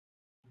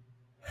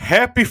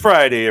Happy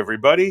Friday,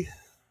 everybody.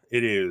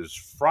 It is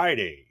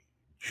Friday,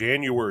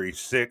 January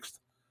 6th,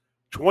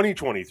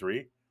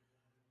 2023.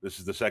 This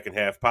is the Second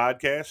Half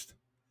Podcast.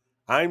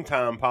 I'm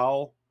Tom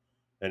Powell,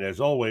 and as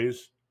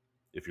always,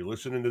 if you're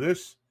listening to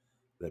this,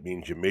 that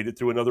means you made it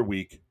through another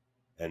week,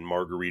 and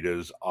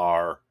margaritas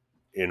are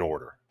in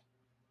order.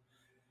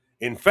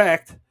 In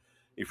fact,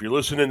 if you're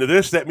listening to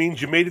this, that means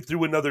you made it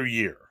through another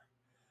year,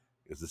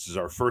 because this is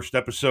our first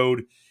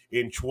episode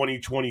in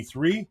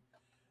 2023.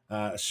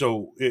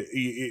 So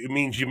it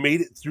means you made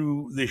it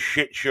through the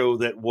shit show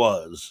that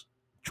was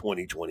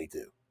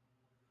 2022.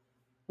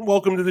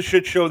 Welcome to the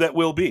shit show that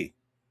will be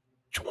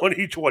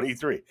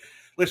 2023.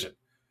 Listen,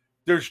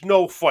 there's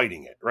no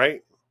fighting it,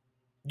 right?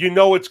 You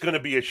know it's going to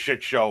be a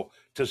shit show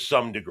to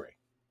some degree.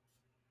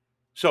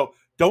 So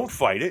don't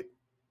fight it.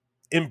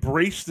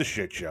 Embrace the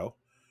shit show.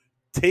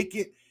 Take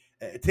it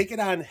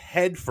on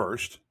head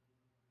first,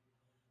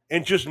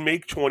 and just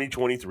make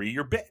 2023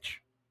 your bitch.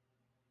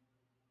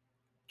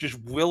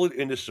 Just will it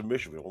into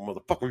submission. Well,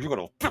 motherfuckers, you're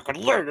going to fucking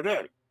learn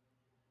today.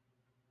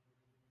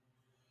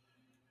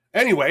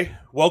 Anyway,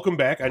 welcome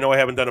back. I know I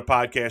haven't done a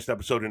podcast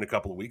episode in a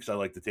couple of weeks. I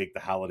like to take the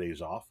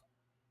holidays off.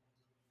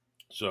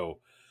 So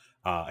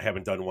I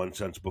haven't done one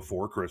since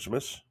before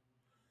Christmas.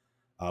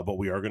 But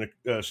we are going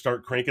to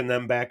start cranking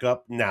them back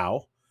up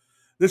now.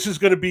 This is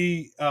going to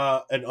be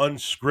an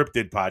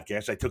unscripted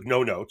podcast. I took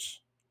no notes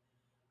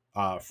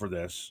for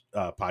this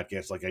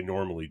podcast like I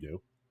normally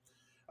do.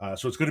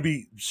 So it's going to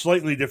be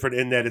slightly different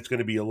in that it's going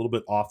to be a little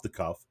bit off the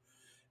cuff.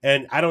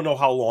 And I don't know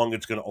how long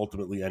it's going to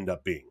ultimately end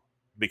up being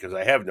because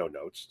I have no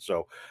notes.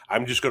 So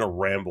I'm just going to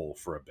ramble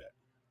for a bit.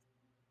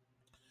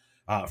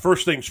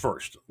 First things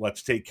first,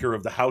 let's take care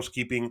of the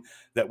housekeeping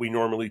that we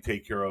normally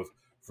take care of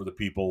for the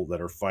people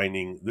that are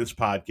finding this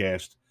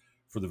podcast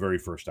for the very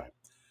first time.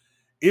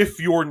 If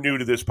you're new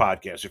to this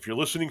podcast, if you're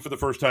listening for the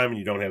first time and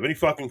you don't have any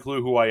fucking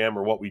clue who I am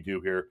or what we do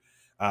here,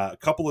 a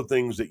couple of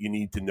things that you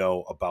need to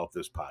know about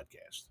this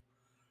podcast.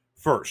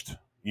 First,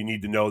 you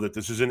need to know that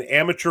this is an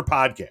amateur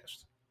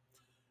podcast.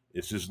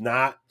 This is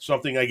not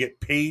something I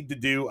get paid to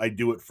do. I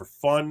do it for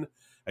fun.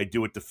 I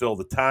do it to fill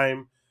the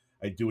time.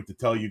 I do it to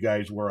tell you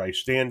guys where I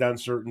stand on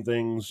certain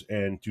things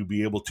and to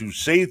be able to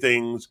say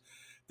things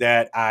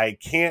that I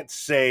can't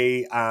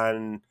say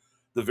on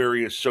the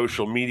various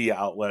social media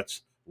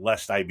outlets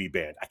lest I be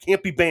banned. I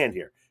can't be banned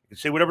here. I can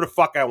say whatever the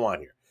fuck I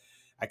want here.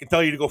 I can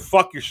tell you to go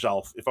fuck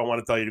yourself if I want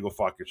to tell you to go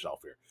fuck yourself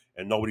here.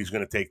 And nobody's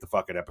going to take the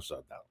fucking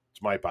episode down.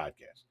 It's my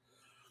podcast.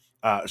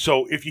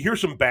 So if you hear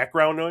some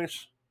background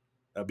noise,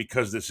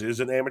 because this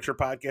is an amateur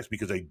podcast,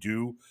 because I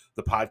do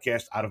the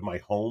podcast out of my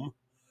home,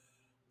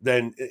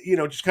 then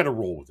just kind of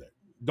roll with it.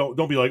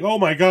 Don't be like, oh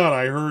my god,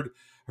 I heard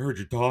your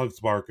dog's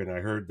barking. I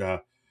heard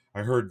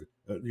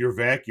your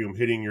vacuum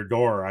hitting your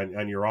door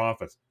on your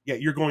office. Yeah,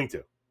 you're going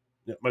to.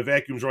 My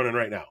vacuum's running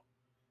right now.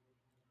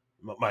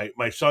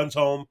 My son's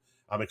home.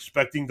 I'm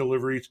expecting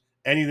deliveries.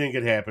 Anything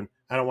could happen.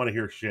 I don't want to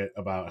hear shit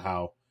about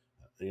how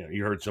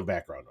you heard some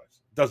background noise.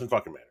 It doesn't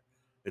fucking matter.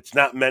 It's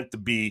not meant to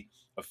be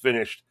a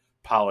finished,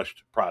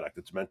 polished product.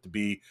 It's meant to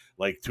be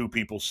like two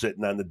people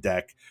sitting on the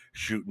deck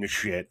shooting a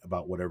shit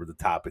about whatever the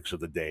topics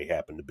of the day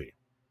happen to be.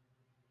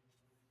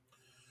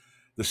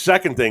 The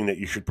second thing that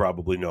you should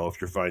probably know if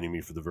you're finding me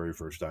for the very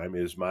first time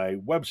is my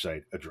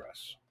website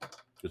address.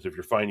 Because if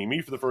you're finding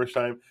me for the first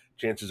time,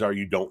 chances are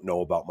you don't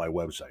know about my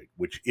website,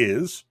 which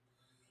is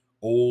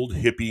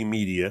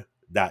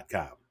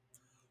oldhippiemedia.com.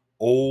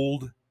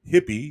 Old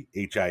Hippie,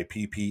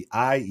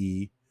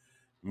 HIPPIE,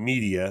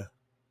 media.com.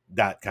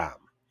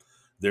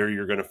 There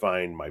you're going to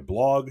find my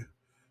blog.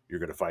 You're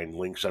going to find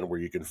links on where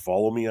you can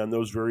follow me on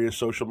those various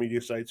social media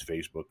sites,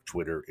 Facebook,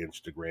 Twitter,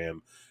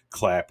 Instagram,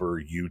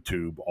 Clapper,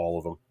 YouTube, all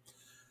of them.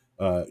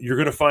 You're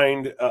going to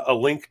find a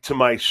link to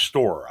my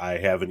store. I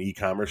have an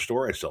e-commerce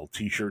store. I sell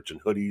t-shirts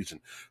and hoodies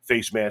and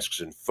face masks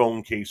and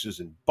phone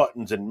cases and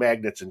buttons and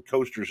magnets and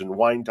coasters and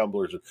wine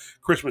tumblers and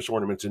Christmas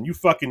ornaments, and you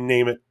fucking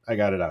name it, I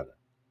got it on there.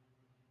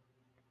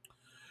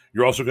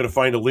 You're also going to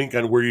find a link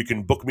on where you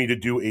can book me to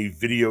do a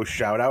video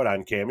shout out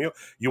on Cameo.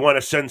 You want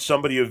to send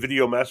somebody a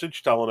video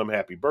message telling them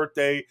happy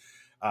birthday,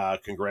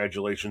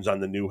 congratulations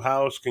on the new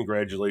house,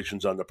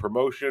 congratulations on the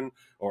promotion,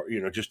 or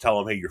just tell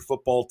them, hey, your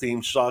football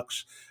team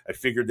sucks. I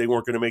figured they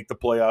weren't going to make the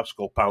playoffs.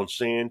 Go pound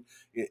sand.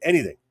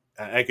 Anything.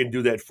 I can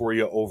do that for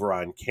you over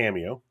on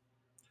Cameo.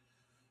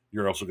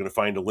 You're also going to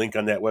find a link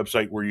on that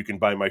website where you can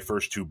buy my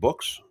first two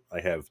books.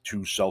 I have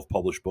two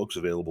self-published books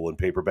available in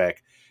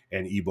paperback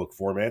and ebook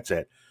formats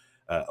at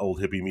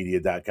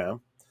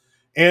oldhippiemedia.com.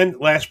 And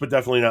last but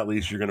definitely not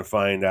least, you're going to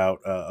find out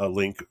a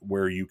link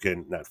where you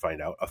can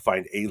find a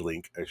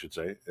link, I should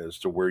say, as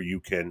to where you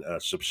can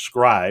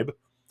subscribe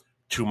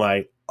to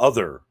my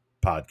other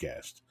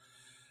podcast.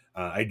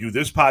 I do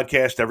this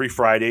podcast every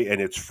Friday,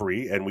 and it's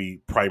free, and we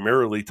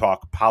primarily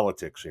talk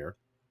politics here.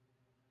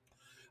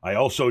 I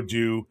also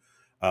do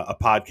a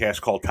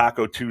podcast called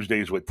Taco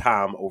Tuesdays with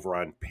Tom over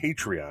on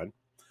Patreon,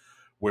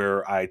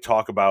 where I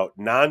talk about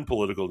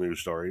non-political news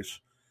stories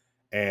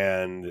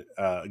and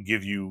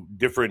give you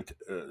different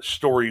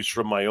stories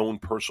from my own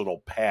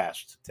personal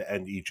past to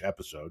end each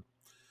episode.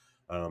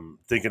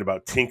 Thinking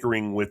about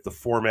tinkering with the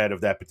format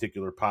of that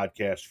particular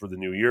podcast for the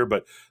new year.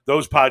 But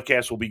those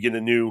podcasts will begin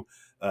anew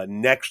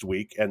next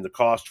week, and the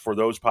cost for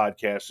those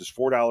podcasts is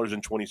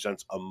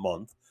 $4.20 a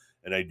month.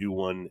 And I do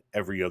one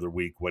every other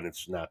week when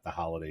it's not the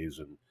holidays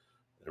and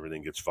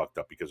everything gets fucked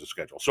up because of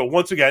schedule. So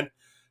once again,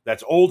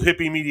 that's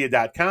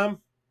oldhippiemedia.com.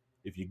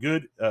 If you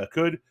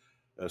could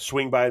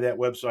swing by that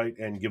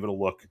website and give it a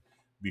look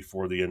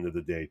before the end of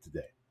the day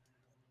today.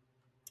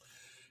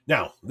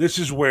 Now, this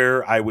is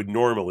where I would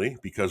normally,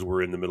 because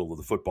we're in the middle of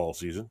the football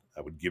season,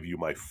 I would give you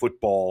my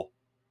football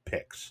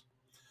picks.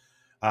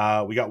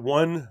 We got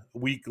 1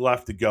 week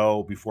left to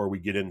go before we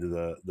get into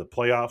the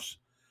playoffs.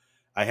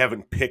 I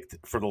haven't picked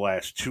for the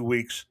last 2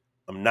 weeks.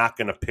 I'm not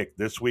going to pick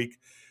this week.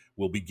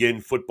 We'll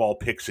begin football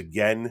picks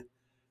again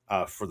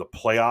for the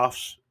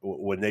playoffs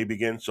when they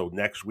begin. So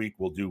next week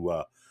we'll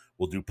do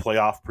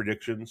playoff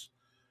predictions.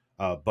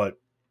 But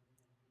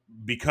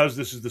because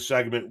this is the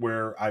segment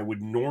where I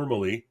would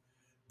normally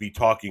be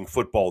talking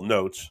football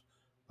notes,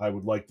 I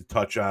would like to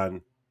touch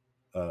on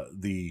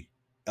the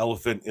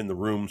elephant in the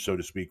room, so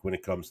to speak, when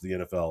it comes to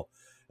the NFL,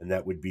 and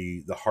that would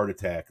be the heart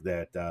attack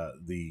that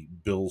the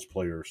Bills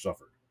player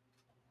suffered.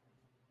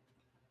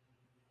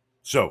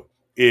 So,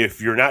 if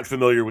you're not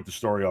familiar with the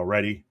story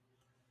already,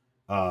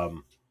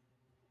 the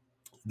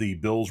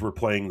Bills were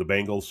playing the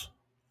Bengals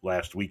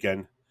last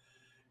weekend,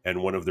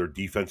 and one of their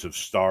defensive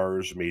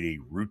stars made a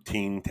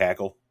routine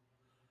tackle,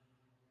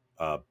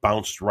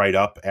 bounced right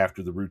up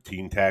after the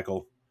routine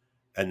tackle,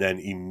 and then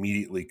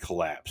immediately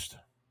collapsed.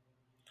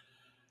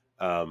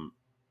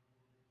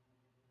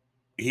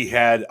 He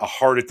had a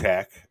heart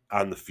attack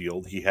on the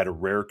field. He had a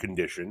rare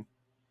condition,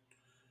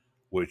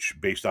 which,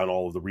 based on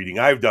all of the reading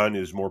I've done,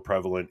 is more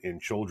prevalent in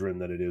children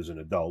than it is in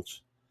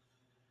adults.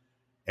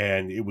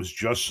 And it was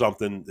just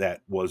something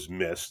that was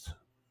missed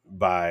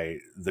by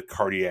the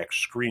cardiac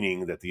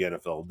screening that the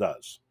NFL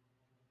does.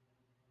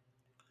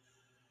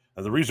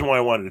 And the reason why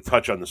I wanted to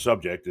touch on the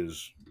subject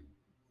is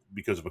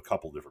because of a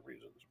couple different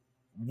reasons.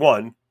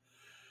 One,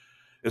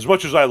 as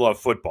much as I love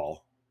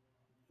football,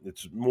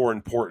 it's more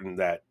important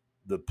that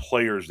the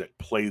players that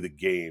play the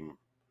game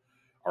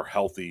are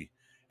healthy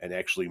and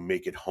actually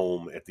make it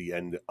home at the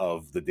end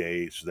of the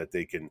day so that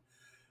they can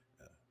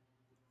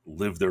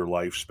live their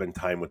life, spend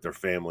time with their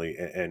family,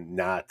 and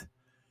not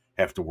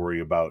have to worry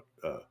about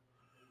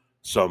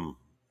some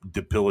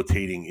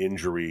debilitating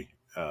injury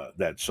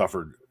that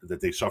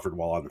they suffered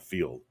while on the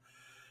field.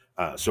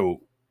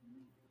 So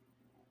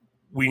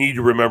we need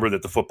to remember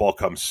that the football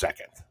comes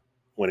second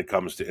when it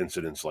comes to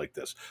incidents like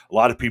this. A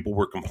lot of people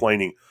were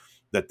complaining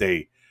that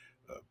they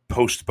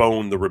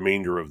postponed the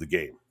remainder of the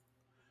game.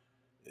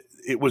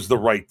 It was the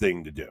right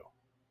thing to do.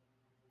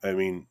 I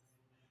mean,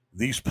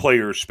 these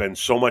players spend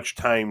so much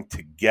time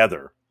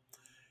together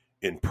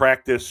in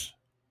practice,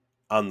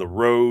 on the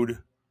road,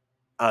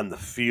 on the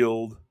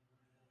field,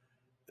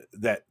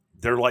 that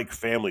they're like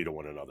family to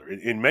one another.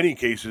 In many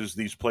cases,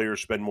 these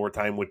players spend more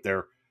time with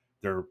their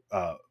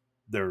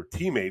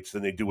teammates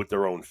than they do with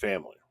their own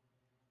family.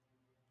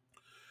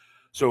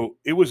 So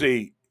it was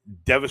a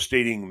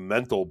devastating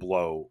mental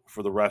blow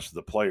for the rest of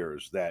the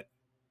players that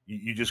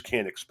you just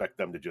can't expect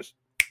them to just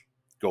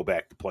go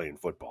back to playing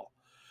football.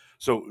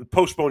 So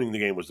postponing the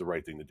game was the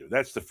right thing to do.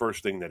 That's the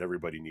first thing that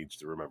everybody needs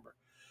to remember.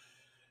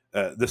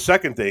 The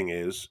second thing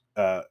is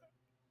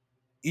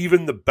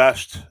even the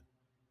best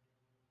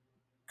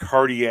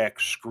cardiac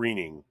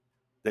screening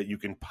that you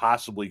can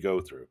possibly go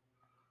through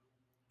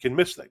can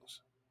miss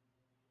things.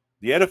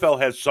 The NFL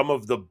has some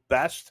of the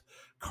best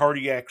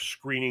cardiac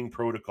screening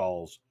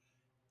protocols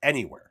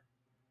anywhere,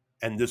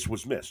 and this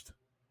was missed.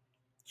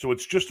 So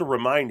it's just a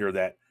reminder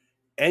that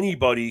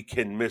anybody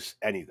can miss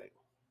anything.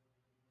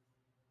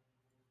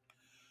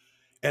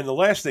 And the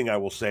last thing I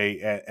will say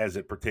as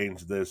it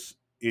pertains to this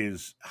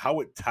is how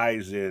it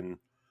ties in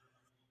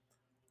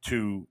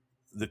to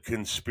the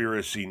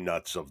conspiracy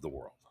nuts of the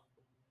world.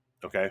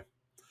 Okay?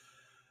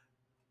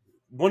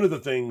 One of the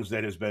things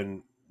that has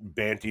been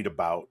bantied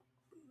about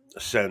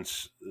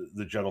since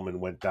the gentleman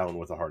went down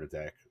with a heart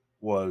attack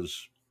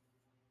was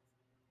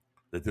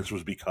that this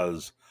was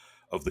because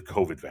of the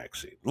COVID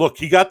vaccine. Look,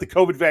 he got the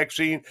COVID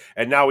vaccine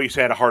and now he's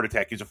had a heart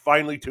attack. He's a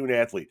finely tuned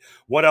athlete.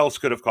 What else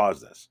could have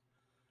caused this?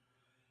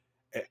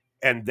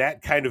 And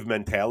that kind of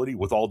mentality,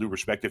 with all due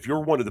respect, if you're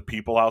one of the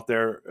people out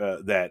there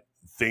that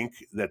think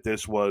that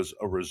this was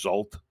a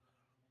result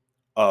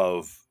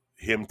of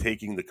him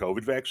taking the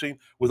COVID vaccine,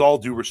 with all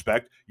due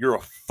respect, you're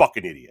a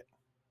fucking idiot.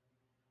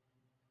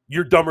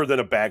 You're dumber than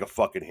a bag of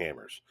fucking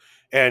hammers.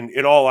 And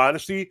in all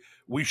honesty,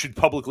 we should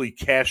publicly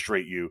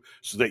castrate you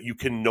so that you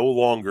can no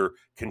longer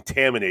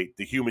contaminate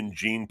the human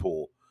gene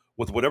pool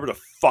with whatever the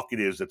fuck it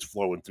is that's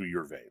flowing through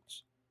your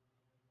veins.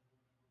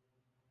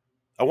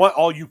 I want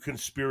all you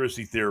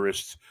conspiracy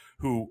theorists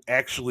who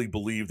actually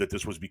believe that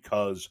this was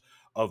because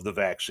of the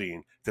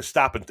vaccine to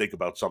stop and think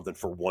about something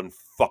for one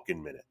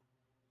fucking minute.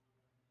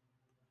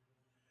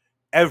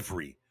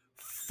 Every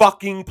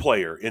fucking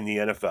player in the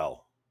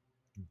NFL,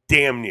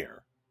 damn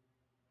near,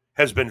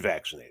 has been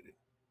vaccinated.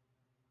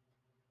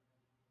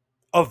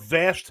 A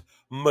vast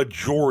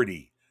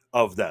majority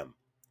of them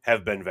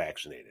have been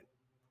vaccinated.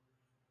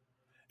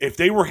 If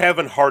they were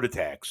having heart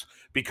attacks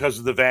because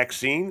of the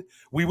vaccine,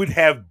 we would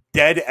have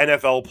dead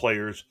NFL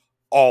players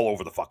all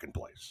over the fucking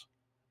place.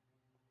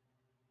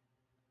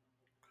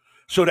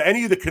 So, to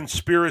any of the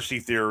conspiracy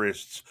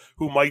theorists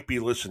who might be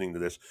listening to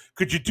this,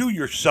 could you do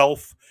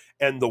yourself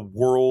and the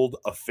world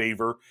a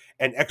favor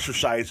and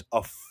exercise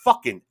a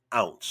fucking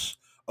ounce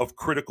of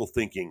critical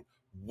thinking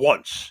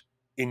once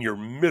in your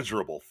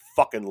miserable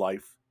fucking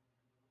life?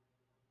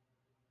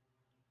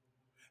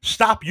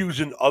 Stop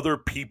using other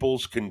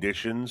people's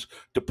conditions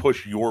to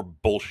push your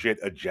bullshit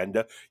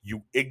agenda,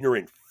 you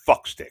ignorant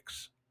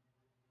fucksticks.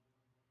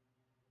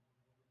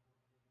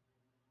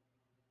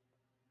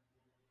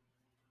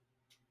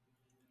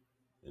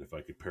 And if I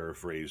could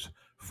paraphrase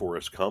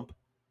Forrest Gump,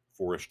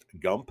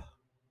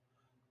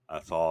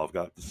 that's all I've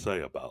got to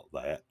say about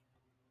that.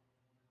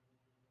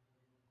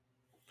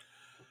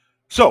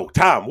 So,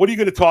 Tom, what are you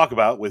going to talk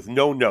about with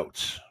no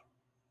notes?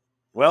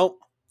 Well,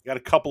 I got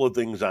a couple of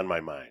things on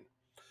my mind.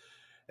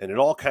 And it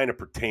all kind of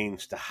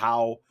pertains to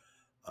how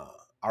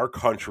our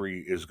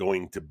country is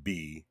going to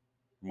be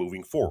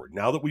moving forward.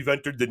 Now that we've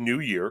entered the new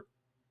year,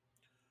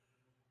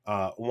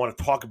 I want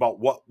to talk about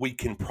what we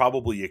can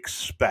probably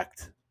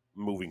expect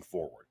moving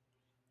forward.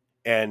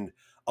 And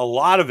a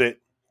lot of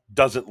it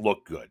doesn't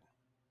look good.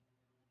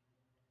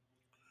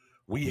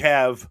 We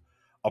have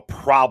a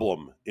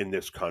problem in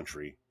this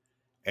country,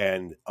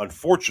 and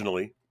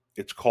unfortunately,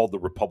 it's called the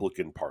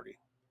Republican Party.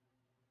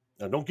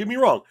 Now, don't get me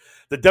wrong,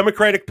 the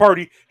Democratic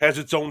Party has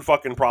its own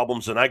fucking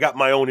problems, and I got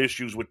my own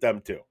issues with them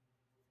too.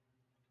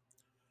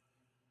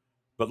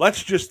 But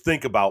let's just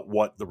think about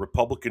what the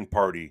Republican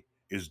Party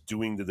is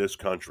doing to this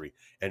country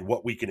and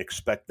what we can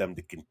expect them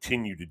to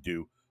continue to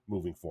do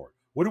moving forward.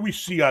 What do we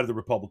see out of the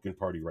Republican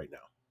Party right now?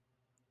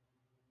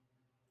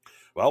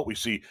 Well, we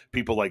see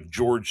people like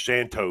George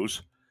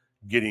Santos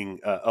getting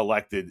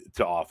elected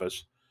to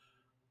office.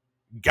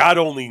 God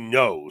only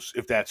knows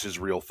if that's his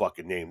real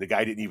fucking name. The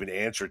guy didn't even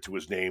answer to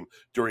his name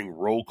during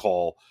roll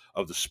call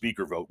of the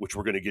speaker vote, which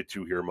we're going to get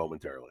to here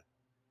momentarily.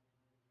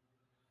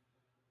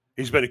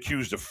 He's been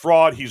accused of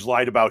fraud. He's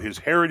lied about his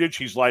heritage.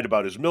 He's lied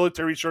about his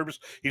military service.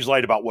 He's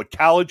lied about what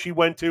college he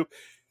went to.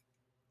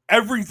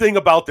 Everything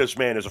about this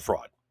man is a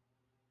fraud.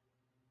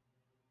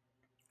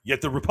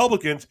 Yet the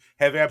Republicans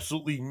have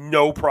absolutely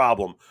no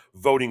problem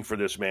voting for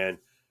this man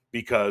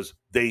because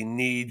they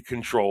need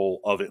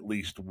control of at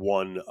least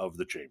one of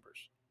the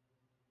chambers.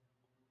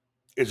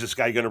 Is this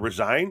guy going to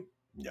resign?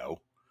 No.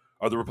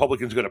 Are the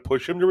Republicans going to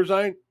push him to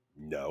resign?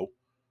 No.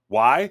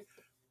 Why?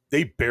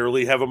 They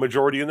barely have a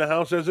majority in the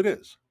House as it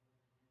is.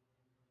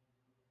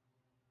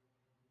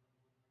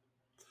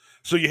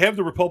 So you have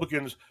the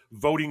Republicans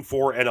voting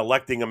for and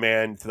electing a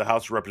man to the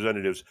House of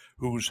Representatives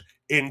whose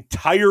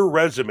entire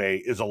resume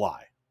is a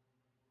lie.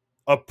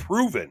 A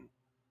proven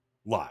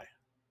lie.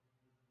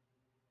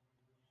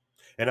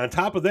 And on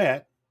top of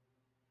that,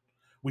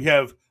 we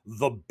have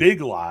the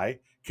big lie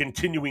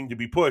continuing to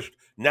be pushed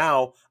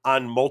now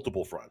on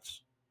multiple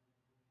fronts.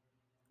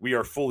 We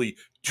are fully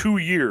 2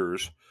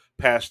 years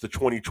past the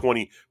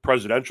 2020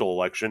 presidential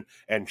election,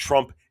 and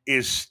Trump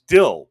is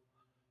still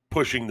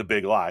pushing the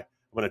big lie.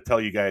 I'm going to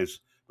tell you guys,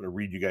 I'm going to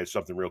read you guys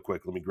something real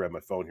quick. Let me grab my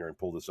phone here and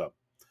pull this up.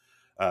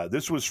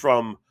 This was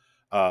from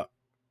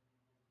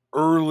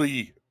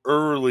early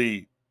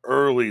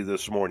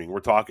this morning. We're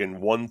talking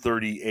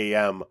 1:30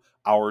 a.m.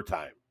 our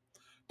time.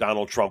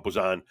 Donald Trump was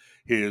on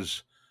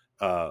his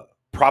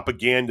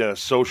propaganda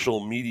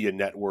social media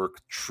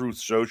network, Truth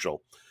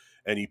Social,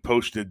 and he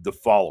posted the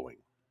following.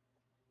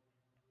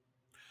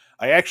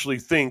 I actually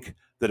think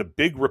that a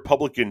big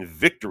Republican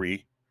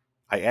victory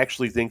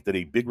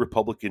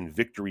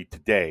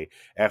today,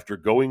 after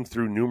going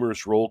through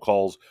numerous roll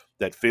calls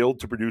that failed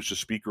to produce a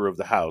Speaker of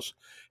the House,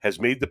 has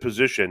made the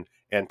position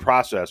and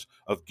process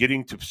of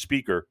getting to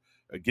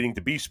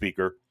be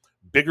Speaker,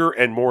 bigger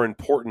and more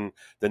important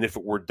than if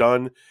it were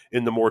done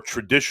in the more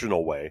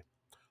traditional way.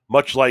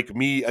 Much like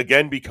me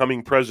again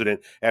becoming president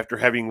after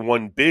having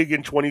won big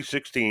in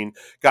 2016,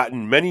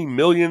 gotten many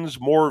millions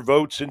more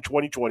votes in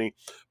 2020,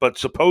 but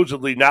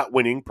supposedly not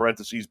winning,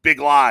 parentheses, big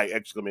lie,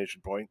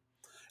 exclamation point,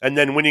 and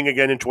then winning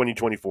again in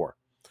 2024.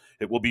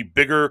 It will be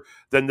bigger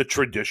than the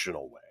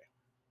traditional way.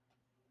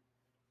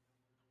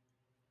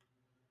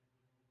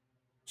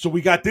 So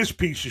we got this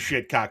piece of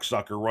shit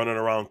cocksucker running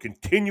around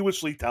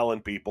continuously telling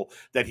people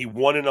that he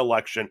won an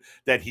election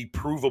that he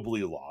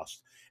provably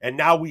lost. And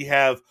now we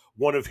have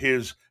one of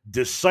his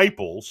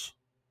disciples,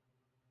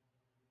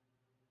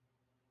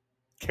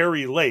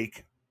 Kari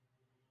Lake,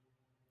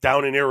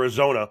 down in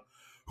Arizona,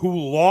 who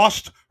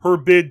lost her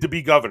bid to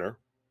be governor,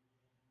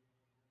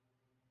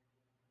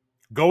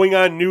 going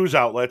on news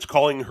outlets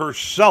calling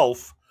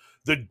herself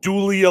the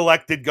duly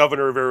elected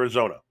governor of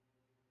Arizona.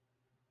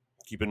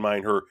 Keep in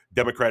mind, her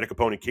Democratic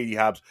opponent, Katie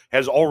Hobbs,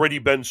 has already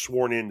been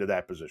sworn into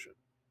that position.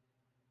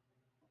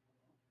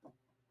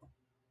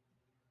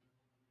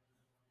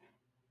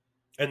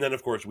 And then,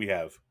 of course, we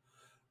have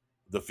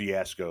the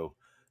fiasco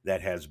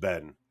that has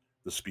been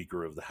the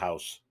Speaker of the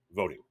House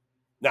voting.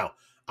 Now,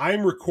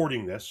 I'm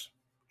recording this,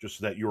 just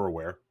so that you're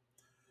aware,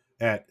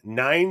 at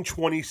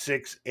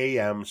 9:26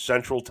 a.m.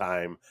 Central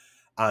Time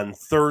on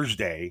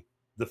Thursday,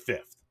 the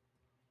 5th.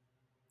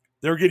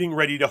 They're getting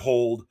ready to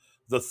hold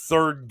the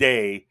third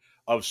day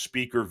of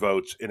speaker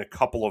votes in a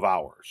couple of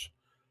hours.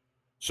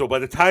 So by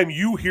the time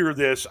you hear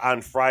this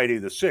on Friday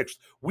the 6th,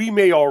 we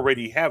may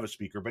already have a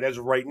speaker, but as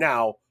of right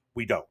now,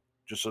 we don't.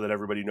 Just so that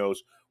everybody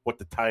knows what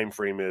the time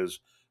frame is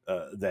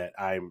that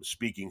I'm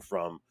speaking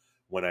from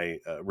when I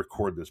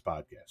record this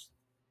podcast.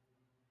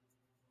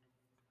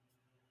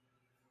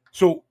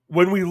 So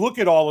when we look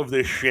at all of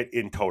this shit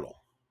in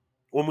total,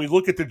 when we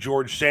look at the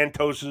George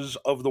Santoses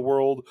of the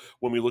world,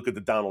 when we look at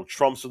the Donald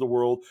Trumps of the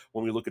world,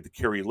 when we look at the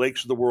Kerry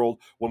Lakes of the world,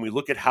 when we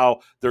look at how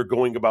they're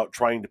going about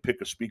trying to pick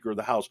a Speaker of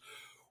the House,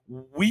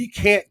 we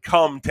can't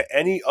come to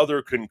any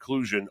other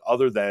conclusion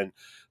other than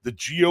the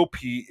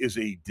GOP is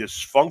a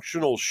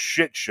dysfunctional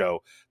shit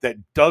show that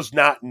does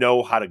not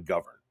know how to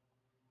govern.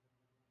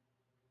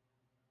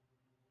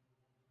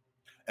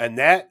 And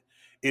that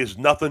is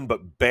nothing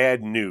but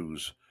bad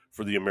news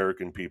for the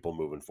American people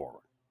moving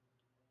forward.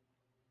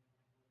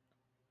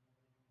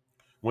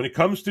 When it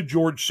comes to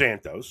George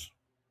Santos,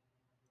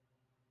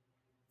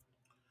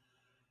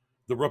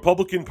 the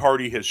Republican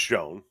Party has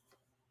shown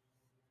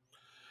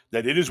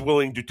that it is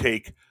willing to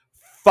take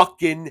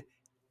fucking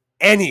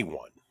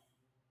anyone,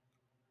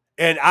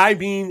 and I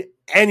mean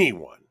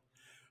anyone,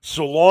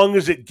 so long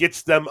as it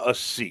gets them a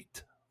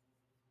seat.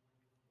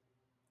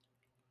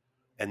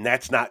 And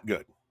that's not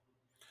good.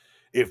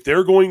 If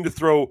they're going to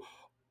throw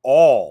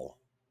all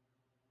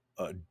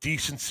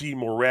decency,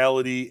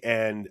 morality,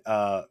 and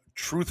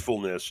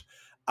truthfulness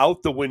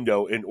out the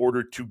window in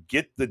order to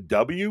get the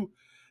W,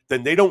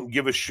 then they don't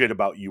give a shit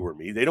about you or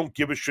me. They don't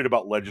give a shit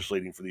about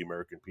legislating for the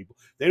American people.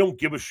 They don't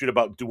give a shit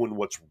about doing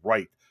what's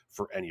right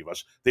for any of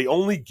us. They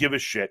only give a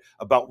shit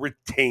about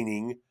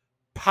retaining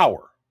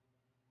power.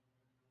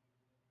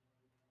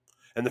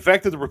 And the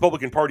fact that the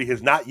Republican Party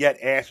has not yet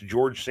asked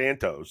George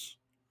Santos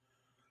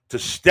to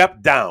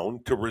step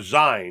down, to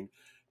resign,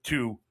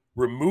 to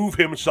remove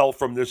himself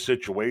from this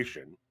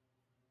situation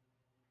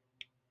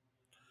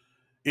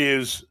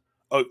is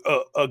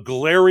a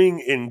glaring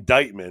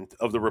indictment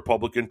of the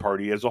Republican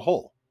Party as a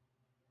whole.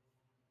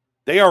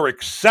 They are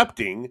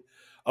accepting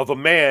of a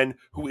man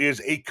who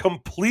is a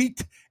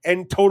complete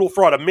and total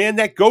fraud, a man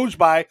that goes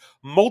by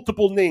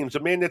multiple names, a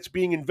man that's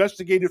being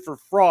investigated for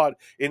fraud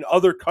in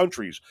other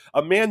countries,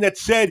 a man that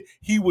said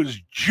he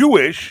was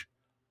Jewish,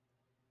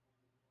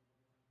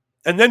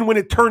 and then when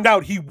it turned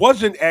out he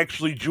wasn't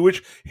actually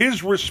Jewish,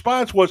 his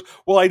response was,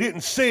 well, I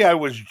didn't say I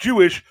was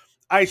Jewish,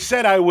 I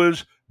said I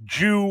was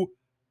Jewish.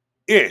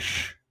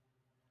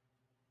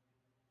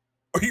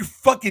 Are you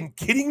fucking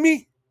kidding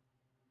me?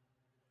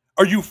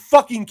 Are you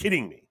fucking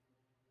kidding me?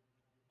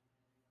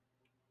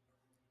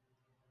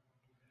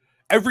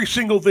 Every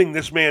single thing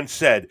this man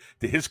said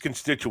to his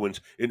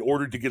constituents in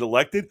order to get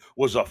elected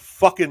was a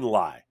fucking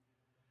lie.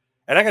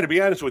 And I got to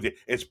be honest with you,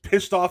 as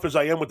pissed off as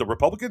I am with the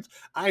Republicans,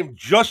 I'm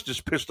just as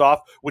pissed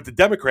off with the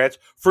Democrats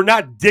for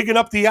not digging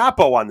up the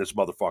Oppo on this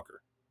motherfucker.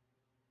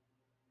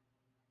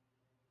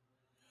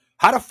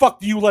 How the fuck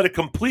do you let a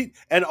complete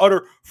and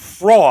utter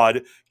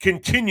fraud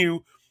continue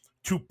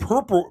to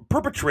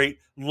perpetrate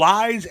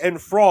lies and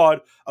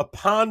fraud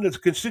upon the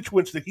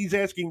constituents that he's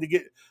asking to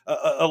get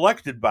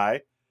elected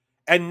by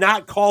and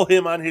not call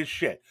him on his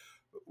shit?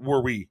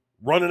 Were we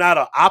running out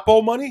of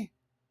Oppo money?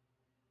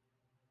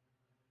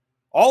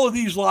 All of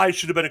these lies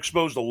should have been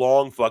exposed a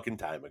long fucking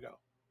time ago.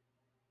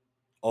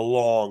 A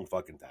long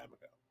fucking time ago.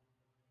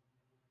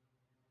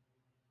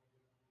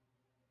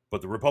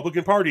 But the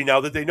Republican Party,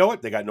 now that they know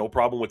it, they got no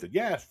problem with it.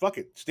 Yeah, fuck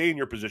it. Stay in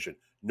your position.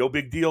 No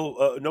big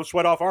deal. No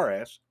sweat off our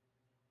ass.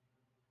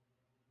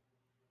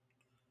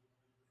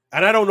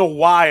 And I don't know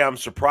why I'm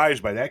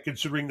surprised by that,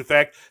 considering the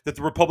fact that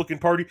the Republican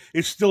Party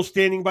is still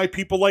standing by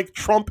people like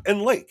Trump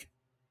and Lake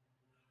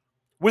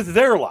with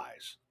their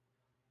lies.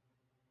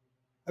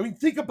 I mean,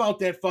 think about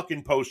that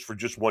fucking post for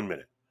just 1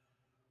 minute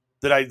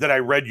that I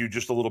read you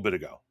just a little bit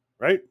ago,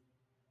 right?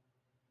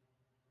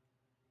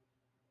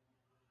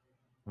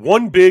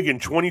 Won big in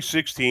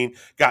 2016,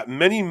 got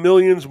many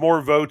millions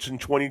more votes in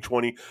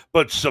 2020,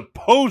 but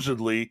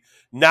supposedly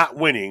not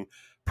winning,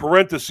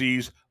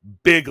 parentheses,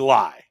 big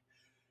lie.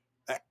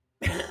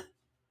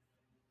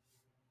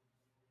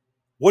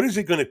 What is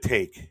it going to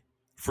take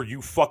for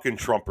you fucking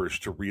Trumpers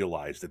to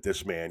realize that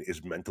this man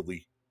is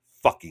mentally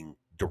fucking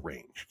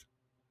deranged?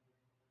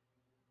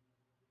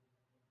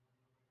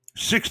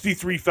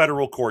 63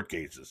 federal court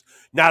cases,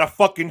 not a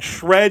fucking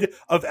shred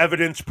of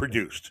evidence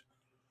produced.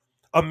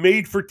 A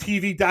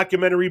made-for-TV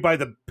documentary by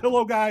the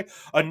Pillow Guy,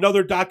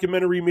 another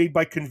documentary made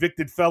by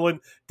convicted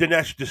felon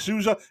Dinesh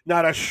D'Souza,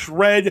 not a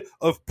shred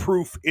of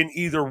proof in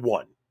either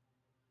one.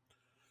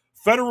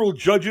 Federal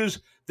judges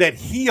that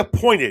he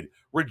appointed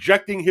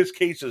rejecting his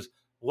cases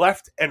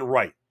left and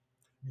right.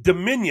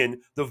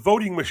 Dominion, the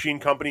voting machine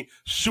company,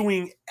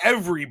 suing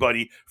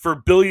everybody for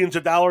billions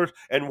of dollars,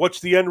 and what's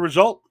the end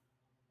result?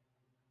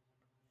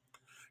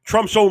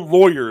 Trump's own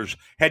lawyers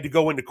had to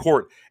go into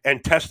court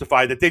and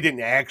testify that they didn't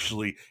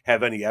actually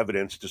have any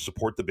evidence to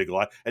support the big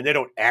lie, and they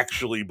don't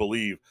actually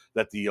believe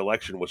that the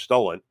election was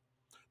stolen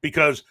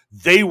because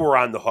they were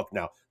on the hook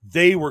now.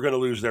 They were going to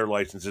lose their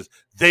licenses.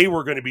 They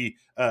were going to be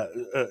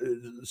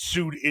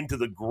sued into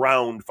the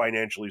ground,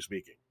 financially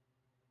speaking.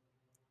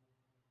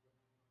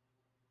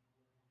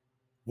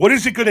 What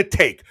is it going to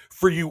take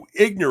for you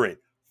ignorant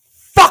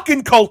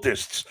fucking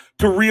cultists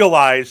to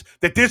realize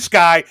that this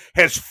guy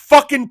has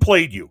fucking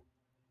played you?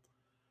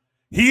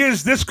 He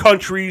is this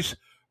country's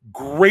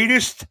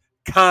greatest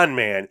con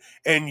man,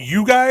 and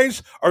you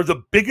guys are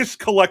the biggest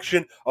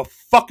collection of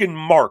fucking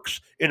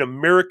marks in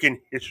American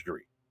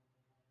history.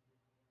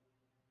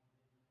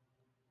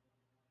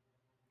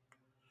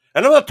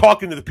 And I'm not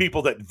talking to the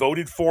people that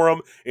voted for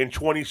him in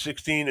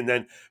 2016 and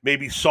then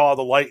maybe saw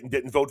the light and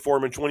didn't vote for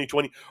him in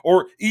 2020,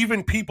 or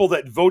even people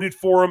that voted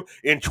for him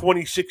in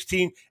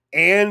 2016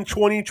 and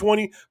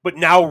 2020, but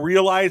now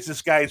realize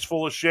this guy is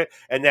full of shit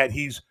and that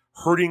he's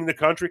hurting the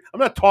country. I'm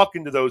not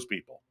talking to those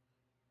people.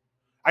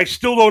 I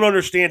still don't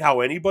understand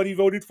how anybody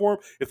voted for him,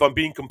 if I'm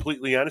being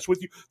completely honest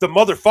with you. The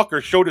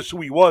motherfucker showed us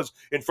who he was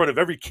in front of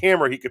every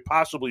camera he could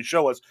possibly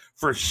show us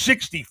for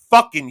 60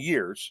 fucking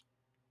years.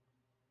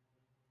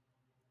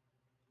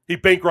 He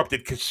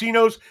bankrupted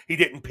casinos. He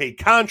didn't pay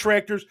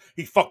contractors.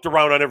 He fucked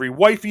around on every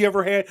wife he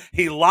ever had.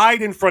 He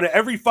lied in front of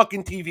every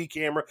fucking TV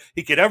camera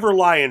he could ever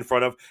lie in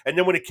front of. And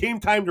then when it came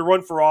time to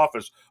run for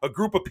office, a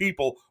group of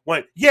people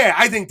went, yeah,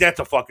 I think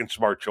that's a fucking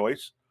smart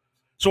choice.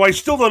 So I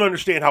still don't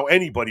understand how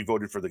anybody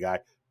voted for the guy,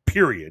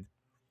 period.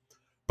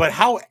 But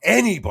how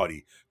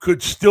anybody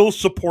could still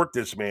support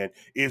this man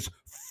is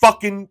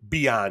fucking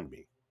beyond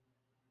me.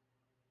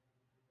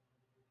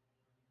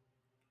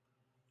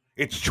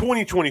 It's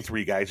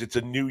 2023, guys. It's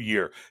a new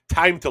year.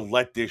 Time to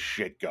let this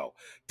shit go.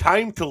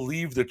 Time to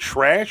leave the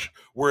trash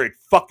where it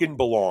fucking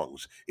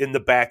belongs, in the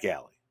back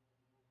alley.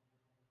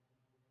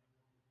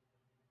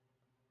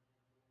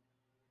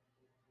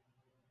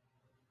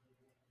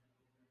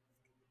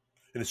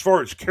 And as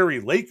far as Kari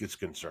Lake is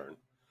concerned,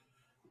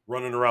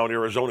 running around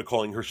Arizona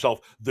calling herself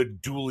the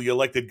duly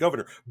elected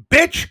governor.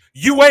 Bitch,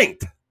 you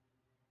ain't.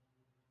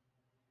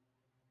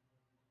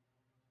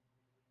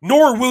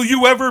 Nor will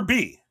you ever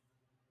be.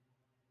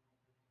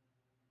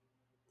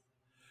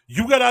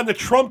 You got on the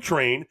Trump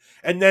train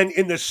and then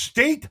in the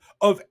state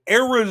of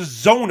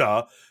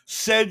Arizona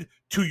said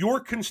to your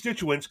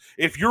constituents,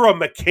 if you're a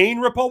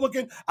McCain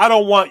Republican, I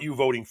don't want you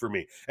voting for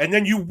me. And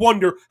then you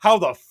wonder how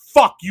the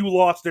fuck you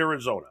lost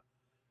Arizona.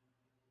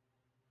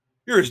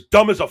 You're as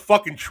dumb as a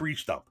fucking tree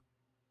stump.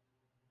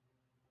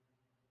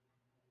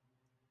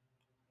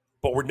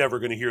 But we're never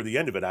going to hear the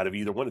end of it out of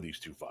either one of these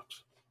two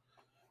fucks.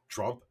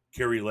 Trump,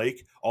 Kari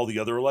Lake, all the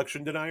other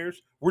election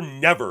deniers, we're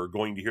never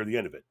going to hear the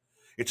end of it.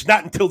 It's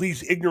not until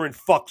these ignorant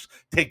fucks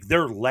take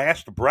their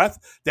last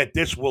breath that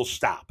this will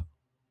stop.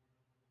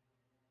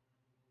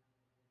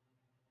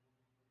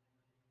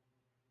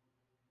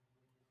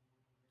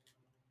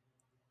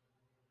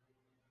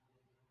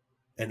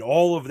 And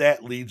all of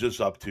that leads us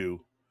up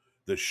to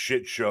the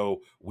shit show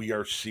we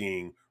are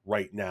seeing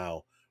right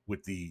now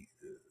with the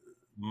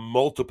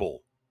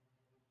multiple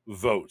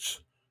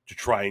votes to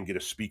try and get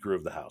a Speaker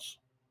of the House.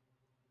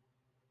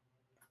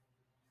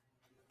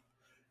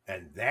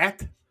 And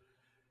that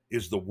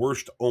is the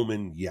worst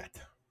omen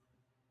yet.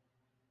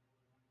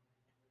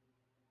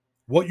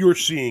 What you're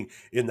seeing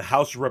in the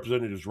House of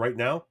Representatives right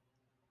now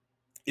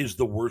is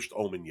the worst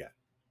omen yet.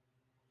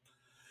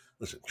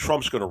 Listen,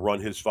 Trump's going to run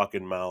his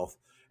fucking mouth,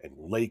 and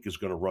Lake is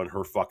going to run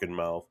her fucking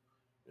mouth.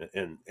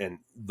 And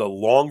the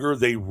longer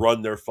they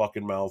run their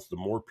fucking mouths, the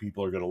more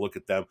people are going to look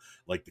at them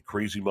like the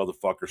crazy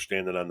motherfucker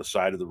standing on the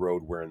side of the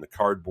road wearing the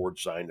cardboard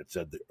sign that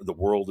said the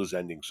world is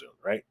ending soon,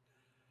 right?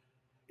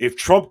 If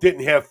Trump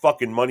didn't have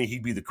fucking money,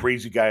 he'd be the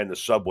crazy guy in the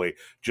subway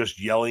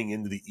just yelling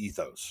into the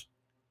ethos.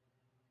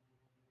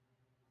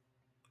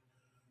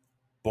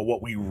 But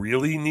what we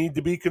really need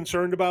to be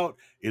concerned about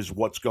is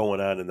what's going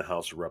on in the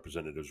House of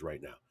Representatives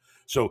right now.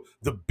 So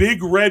the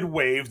big red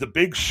wave, the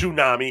big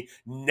tsunami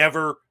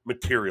never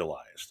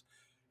materialized.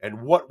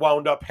 And what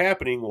wound up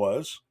happening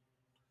was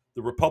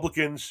the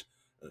Republicans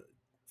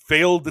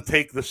failed to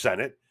take the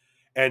Senate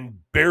and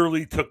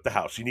barely took the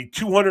House. You need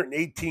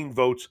 218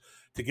 votes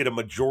to get a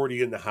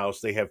majority in the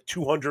House. They have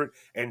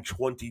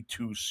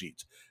 222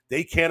 seats.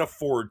 They can't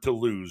afford to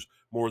lose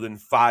more than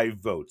 5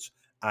 votes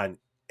on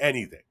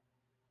anything.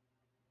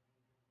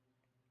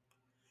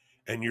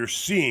 And you're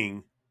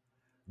seeing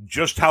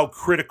just how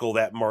critical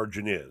that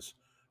margin is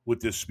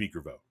with this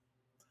Speaker vote.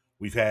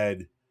 We've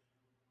had,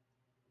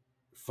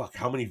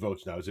 how many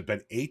votes now? Has it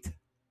been 8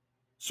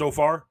 so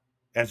far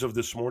as of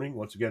this morning?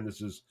 Once again,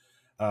 this is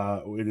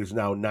it is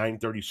now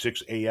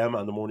 9:36 a.m.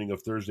 on the morning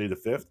of Thursday the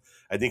 5th.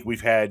 I think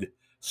we've had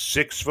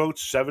 6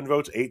 votes, 7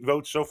 votes, 8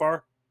 votes so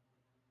far.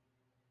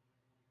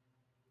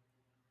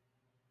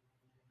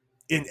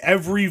 In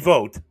every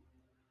vote,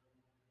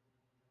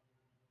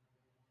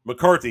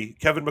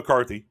 Kevin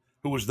McCarthy,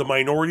 who was the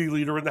minority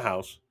leader in the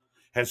House,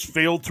 has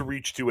failed to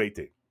reach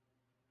 218.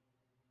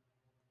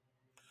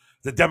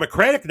 The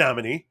Democratic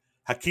nominee,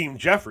 Hakeem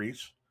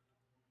Jeffries,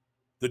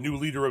 the new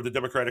leader of the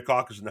Democratic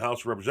caucus in the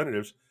House of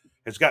Representatives,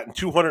 has gotten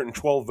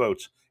 212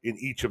 votes in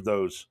each of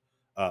those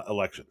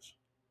elections,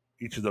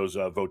 each of those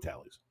vote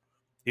tallies.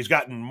 He's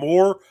gotten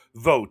more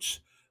votes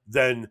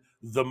than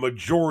the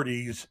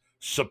majority's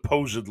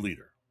supposed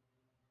leader.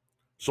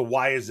 So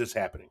why is this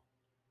happening?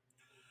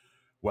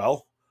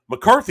 Well,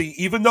 McCarthy,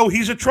 even though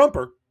he's a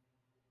Trumper,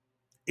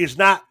 is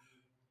not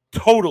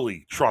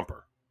totally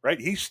Trumper, right?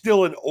 He's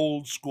still an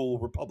old school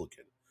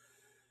Republican.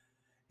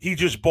 He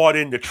just bought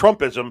into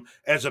Trumpism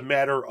as a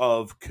matter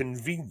of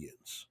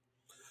convenience.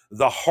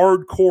 The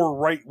hardcore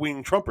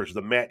right-wing Trumpers,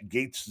 the Matt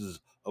Gaetzes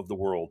of the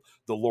world,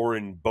 the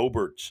Lauren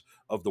Boeberts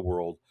of the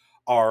world,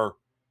 are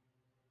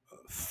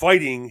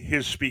fighting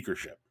his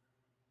speakership.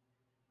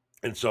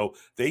 And so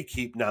they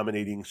keep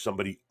nominating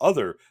somebody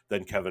other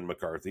than Kevin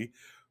McCarthy,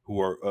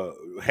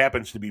 who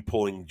happens to be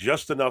pulling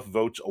just enough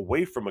votes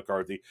away from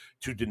McCarthy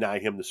to deny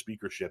him the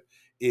speakership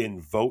in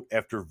vote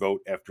after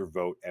vote after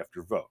vote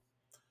after vote.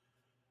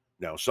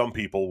 Now, some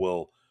people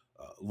will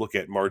look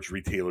at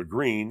Marjorie Taylor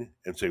Greene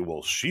and say,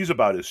 well, she's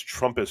about as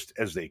Trumpist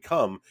as they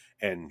come,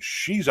 and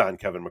she's on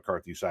Kevin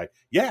McCarthy's side.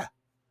 Yeah.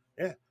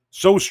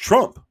 So's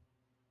Trump.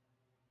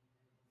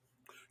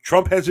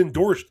 Trump has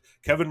endorsed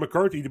Kevin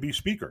McCarthy to be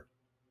speaker.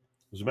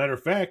 As a matter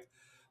of fact,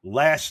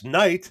 last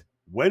night,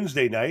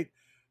 Wednesday night,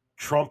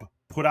 Trump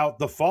put out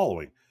the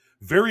following.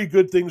 Very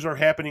good things are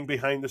happening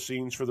behind the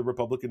scenes for the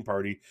Republican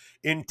Party.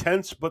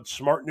 Intense but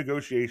smart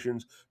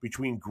negotiations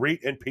between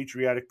great and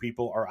patriotic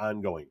people are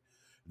ongoing.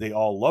 They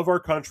all love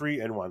our country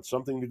and want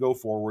something to go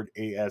forward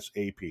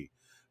ASAP.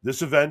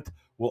 This event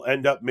will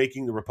end up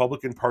making the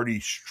Republican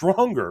Party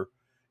stronger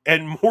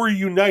and more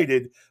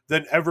united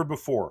than ever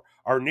before.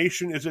 Our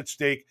nation is at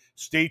stake.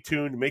 Stay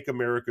tuned. Make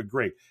America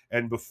great.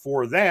 And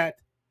before that,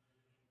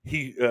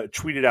 he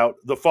tweeted out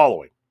the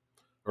following,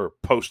 or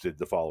posted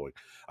the following.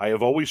 I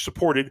have always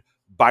supported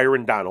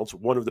Byron Donalds,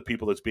 one of the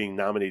people that's being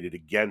nominated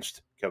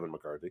against Kevin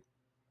McCarthy,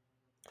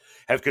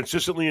 have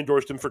consistently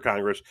endorsed him for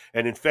Congress,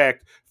 and in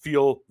fact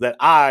feel that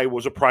I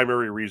was a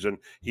primary reason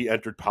he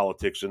entered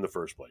politics in the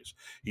first place.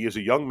 He is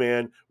a young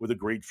man with a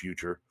great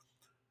future.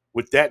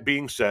 With that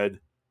being said,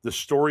 the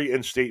story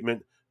and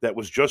statement that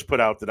was just put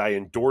out that I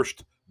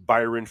endorsed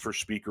Byron for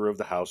Speaker of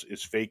the House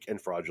is fake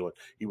and fraudulent.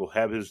 He will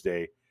have his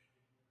day,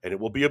 and it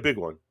will be a big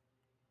one,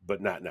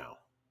 but not now.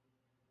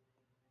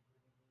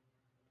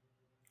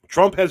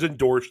 Trump has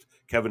endorsed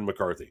Kevin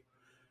McCarthy,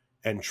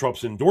 and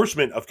Trump's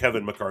endorsement of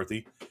Kevin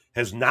McCarthy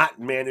has not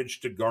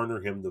managed to garner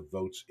him the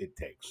votes it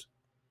takes.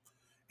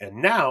 And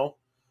now,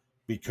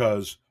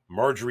 because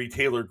Marjorie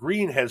Taylor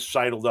Greene has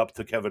sidled up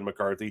to Kevin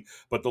McCarthy,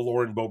 but the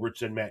Lauren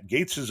Boeberts and Matt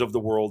Gaetzes of the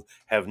world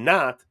have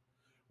not,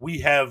 we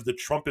have the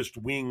Trumpist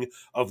wing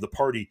of the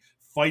party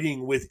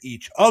fighting with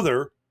each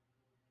other,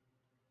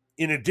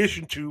 in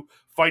addition to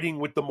fighting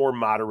with the more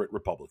moderate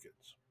Republicans.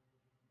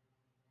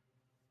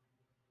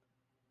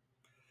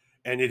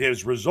 And it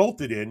has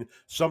resulted in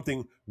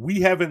something we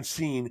haven't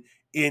seen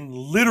in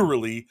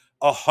literally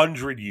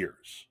 100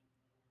 years.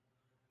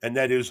 And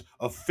that is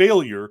a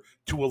failure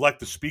to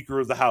elect the Speaker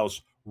of the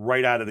House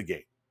right out of the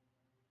gate.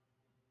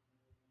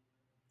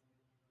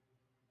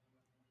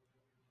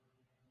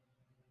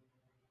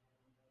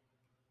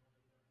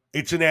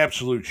 It's an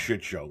absolute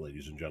shit show,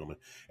 ladies and gentlemen.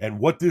 And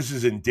what this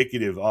is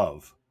indicative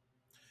of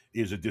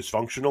is a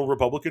dysfunctional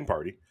Republican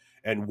Party.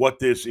 And what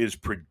this is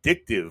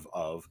predictive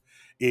of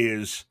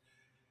is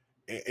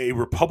a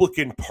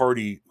Republican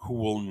Party who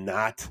will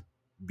not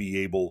be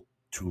able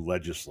to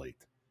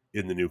legislate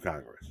in the new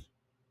Congress.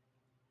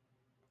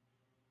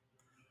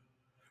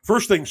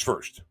 First things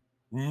first,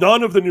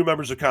 none of the new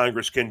members of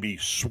Congress can be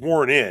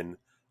sworn in,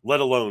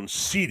 let alone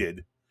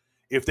seated,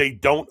 if they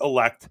don't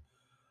elect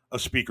a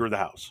Speaker of the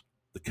House.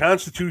 The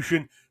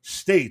Constitution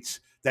states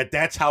that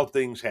that's how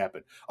things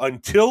happen.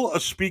 Until a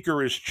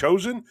Speaker is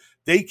chosen,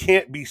 they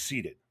can't be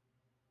seated.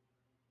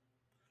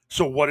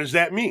 So what does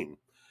that mean?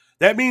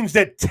 That means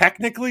that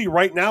technically,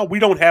 right now, we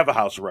don't have a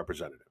House of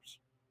Representatives.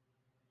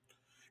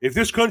 If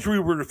this country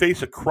were to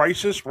face a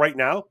crisis right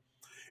now,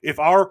 if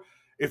our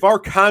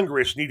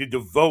Congress needed to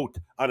vote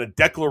on a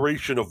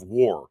declaration of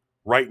war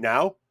right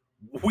now,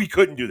 we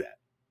couldn't do that.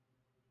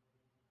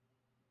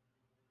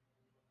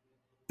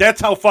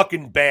 That's how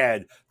fucking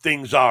bad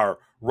things are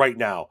right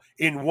now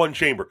in one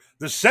chamber.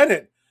 The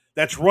Senate,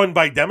 that's run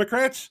by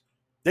Democrats,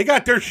 they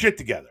got their shit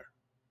together.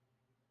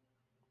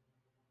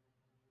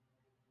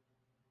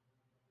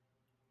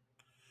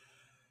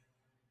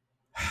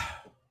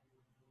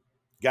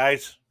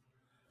 Guys,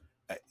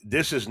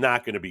 this is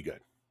not going to be good.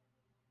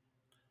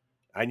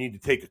 I need to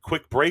take a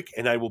quick break,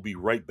 and I will be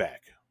right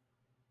back.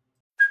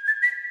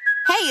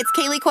 Hey, it's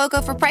Kaylee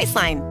Cuoco for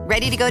Priceline.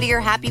 Ready to go to your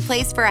happy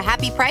place for a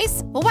happy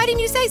price? Well, why didn't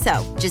you say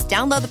so? Just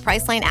download the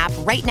Priceline app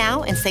right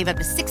now and save up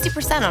to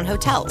 60% on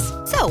hotels.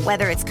 So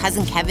whether it's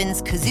Cousin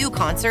Kevin's Kazoo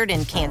Concert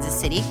in Kansas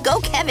City, go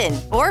Kevin,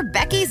 or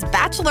Becky's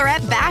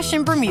Bachelorette Bash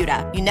in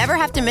Bermuda, you never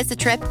have to miss a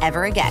trip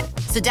ever again.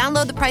 So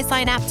download the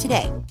Priceline app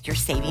today. Your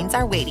savings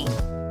are waiting.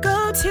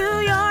 Go to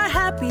your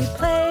happy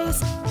place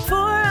for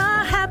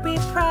a happy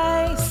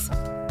price.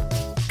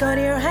 Go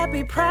to your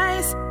happy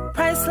price,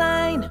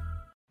 Priceline.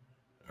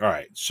 All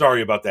right.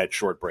 Sorry about that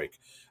short break.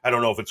 I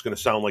don't know if it's going to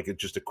sound like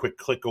it's just a quick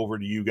click over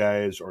to you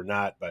guys or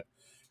not, but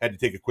I had to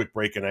take a quick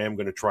break, and I am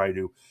going to try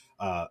to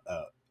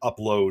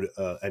upload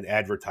an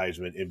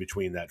advertisement in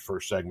between that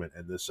first segment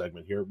and this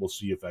segment here. We'll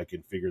see if I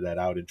can figure that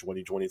out in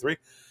 2023.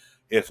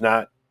 If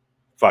not,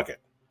 fuck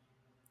it.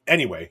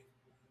 Anyway,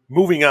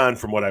 moving on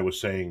from what I was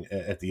saying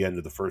at the end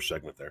of the first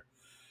segment there.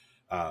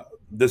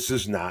 This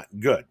is not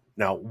good.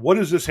 Now, what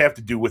does this have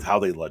to do with how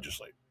they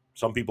legislate?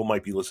 Some people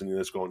might be listening to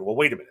this going, well,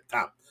 wait a minute,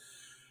 Tom.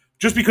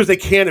 Just because they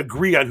can't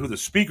agree on who the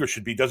speaker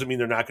should be doesn't mean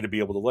they're not going to be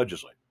able to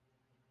legislate.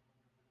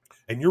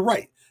 And you're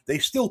right. They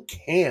still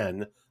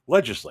can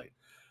legislate.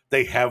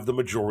 They have the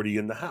majority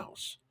in the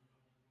House.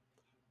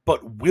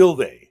 But will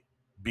they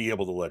be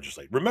able to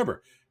legislate?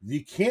 Remember,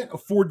 you can't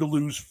afford to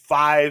lose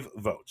 5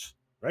 votes,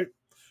 right?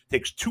 It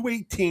takes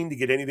 218 to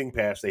get anything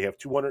passed. They have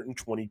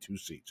 222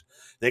 seats.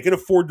 They can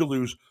afford to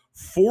lose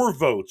 4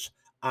 votes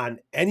on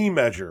any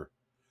measure,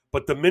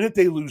 but the minute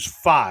they lose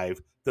 5,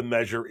 the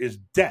measure is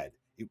dead.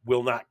 It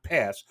will not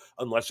pass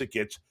unless it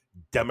gets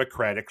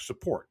Democratic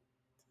support.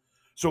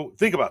 So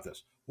think about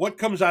this. What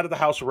comes out of the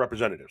House of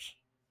Representatives?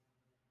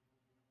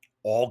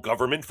 All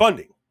government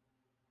funding,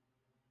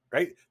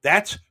 right?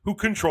 That's who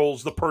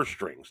controls the purse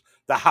strings,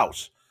 the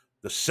House.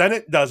 The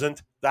Senate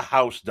doesn't, the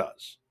House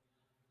does.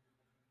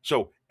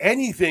 So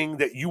anything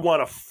that you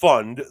want to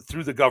fund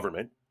through the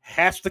government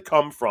has to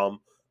come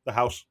from the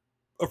House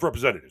of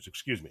Representatives,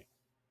 excuse me.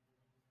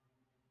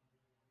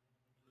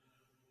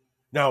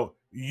 Now,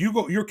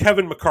 you're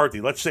Kevin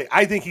McCarthy. Let's say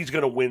I think he's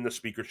going to win the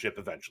speakership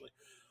eventually.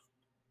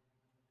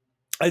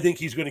 I think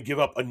he's going to give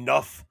up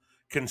enough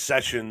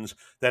concessions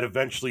that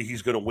eventually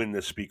he's going to win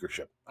this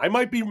speakership. I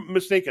might be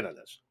mistaken on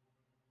this.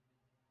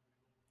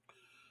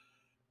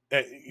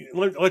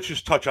 Let's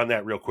just touch on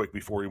that real quick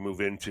before we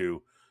move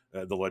into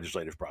the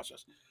legislative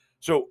process.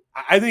 So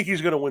I think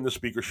he's going to win the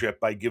speakership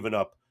by giving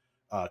up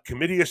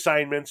committee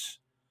assignments,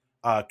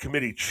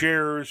 committee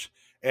chairs,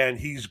 and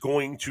he's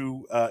going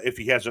to, if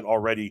he hasn't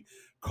already,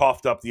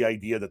 coughed up the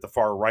idea that the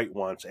far right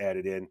wants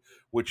added in,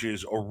 which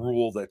is a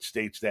rule that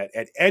states that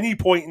at any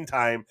point in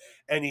time,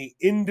 any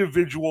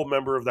individual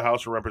member of the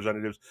House of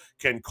Representatives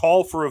can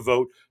call for a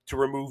vote to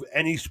remove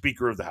any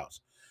Speaker of the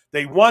House.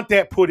 They want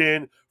that put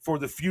in for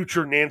the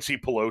future Nancy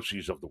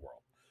Pelosi's of the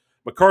world.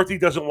 McCarthy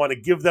doesn't want to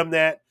give them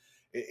that.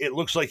 It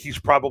looks like he's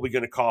probably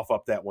going to cough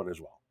up that one as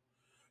well.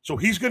 So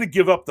he's going to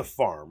give up the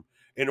farm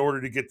in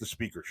order to get the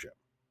speakership.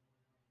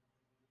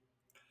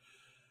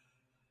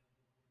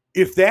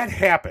 If that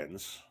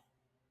happens,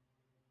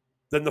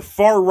 then the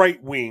far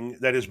right wing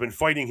that has been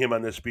fighting him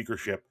on this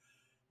speakership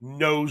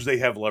knows they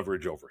have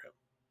leverage over him.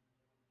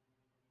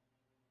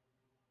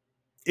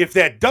 If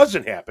that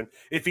doesn't happen,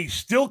 if he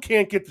still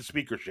can't get the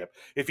speakership,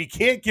 if he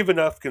can't give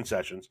enough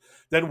concessions,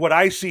 then what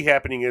I see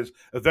happening is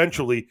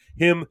eventually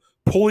him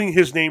pulling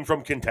his name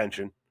from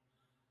contention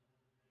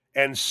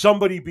and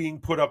somebody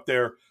being put up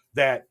there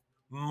that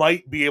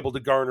might be able to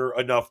garner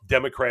enough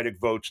Democratic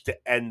votes to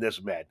end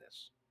this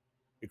madness.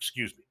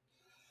 Excuse me.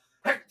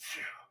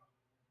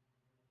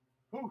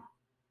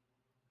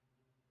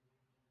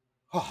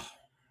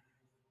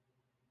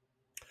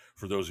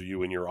 For those of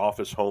you in your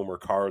office, home, or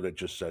car that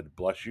just said,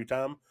 bless you,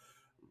 Tom,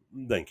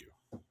 thank you.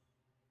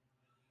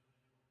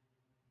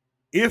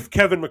 If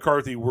Kevin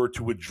McCarthy were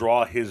to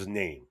withdraw his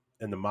name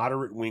and the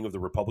moderate wing of the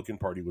Republican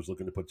Party was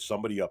looking to put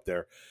somebody up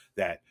there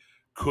that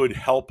could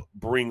help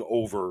bring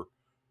over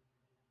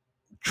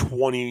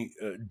 20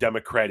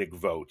 Democratic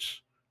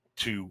votes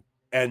to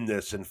end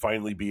this and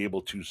finally be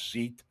able to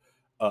seat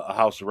a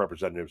House of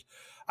Representatives,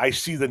 I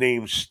see the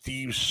name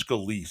Steve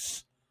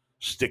Scalise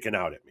sticking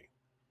out at me.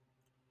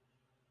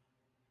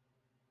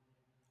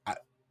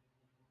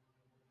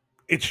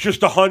 It's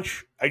just a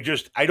hunch.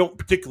 I don't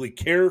particularly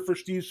care for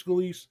Steve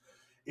Scalise.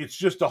 It's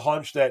just a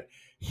hunch that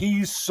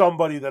he's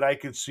somebody that I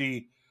could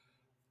see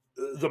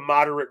the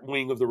moderate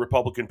wing of the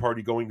Republican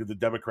Party going to the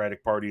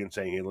Democratic Party and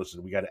saying, hey,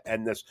 listen, we got to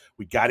end this.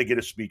 We got to get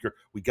a speaker.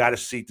 We got to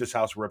seat this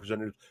House of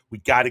Representatives. We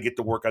got to get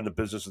to work on the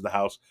business of the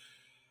House.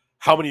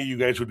 How many of you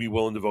guys would be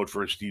willing to vote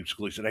for a Steve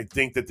Scalise? And I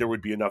think that there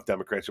would be enough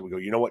Democrats that would go,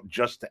 you know what,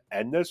 just to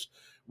end this,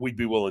 we'd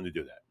be willing to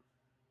do that.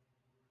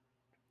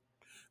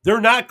 They're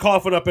not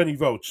coughing up any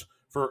votes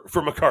for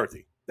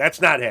McCarthy.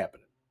 That's not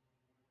happening.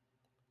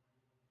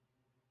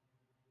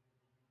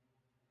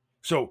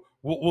 So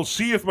we'll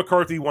see if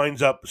McCarthy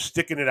winds up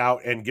sticking it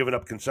out and giving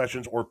up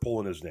concessions or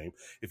pulling his name.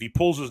 If he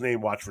pulls his name,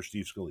 watch for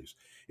Steve Scalise.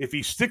 If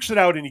he sticks it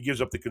out and he gives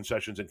up the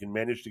concessions and can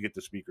manage to get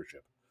the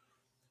speakership,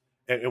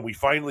 and we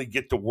finally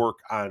get to work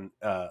on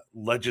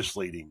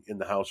legislating in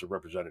the House of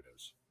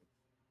Representatives,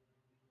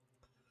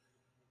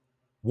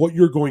 what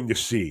you're going to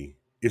see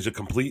is a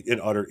complete and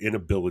utter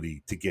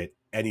inability to get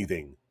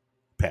anything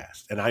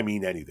passed. And I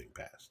mean anything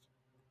passed.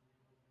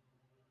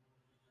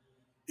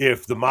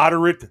 If the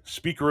moderate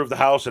Speaker of the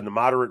House and the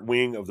moderate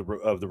wing of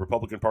the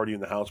Republican Party in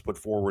the House put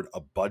forward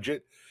a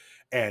budget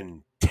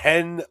and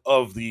 10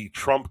 of the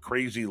Trump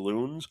crazy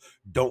loons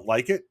don't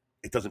like it,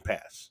 it doesn't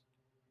pass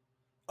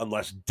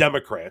unless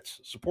Democrats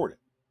support it.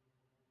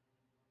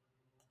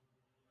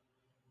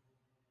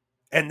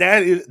 And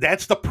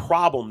that's the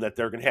problem that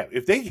they're going to have.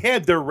 If they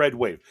had their red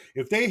wave,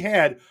 if they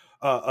had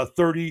a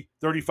 30,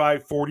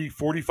 35, 40,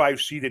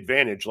 45 seat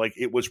advantage like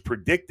it was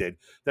predicted,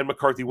 then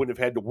McCarthy wouldn't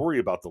have had to worry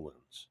about the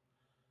loons.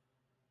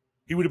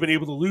 He would have been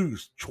able to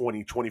lose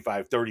 20,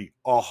 25, 30,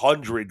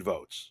 100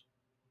 votes.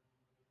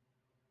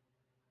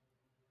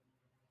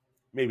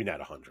 Maybe not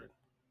 100.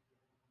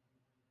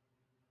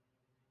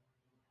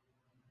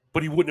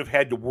 But he wouldn't have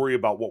had to worry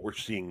about what we're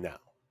seeing now.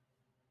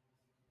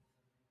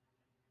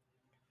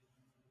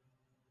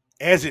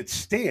 As it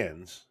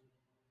stands,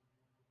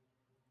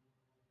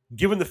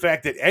 given the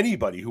fact that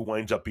anybody who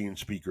winds up being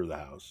Speaker of the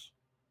House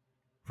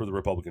for the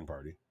Republican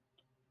Party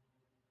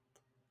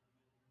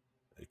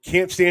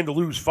can't stand to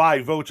lose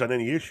 5 votes on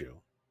any issue,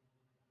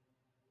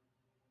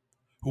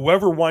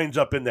 whoever winds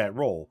up in that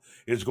role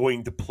is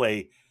going to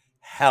play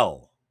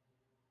hell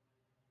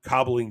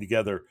cobbling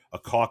together a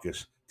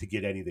caucus to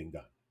get anything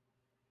done.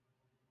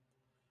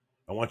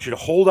 I want you to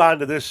hold on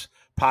to this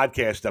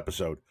podcast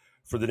episode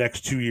for the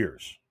next 2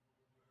 years.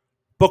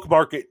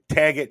 Bookmark it,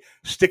 tag it,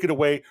 stick it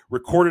away,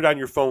 record it on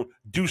your phone,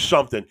 do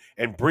something,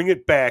 and bring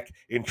it back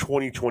in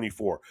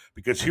 2024.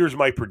 Because here's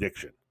my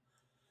prediction.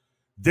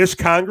 This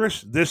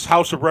Congress, this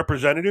House of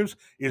Representatives,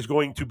 is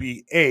going to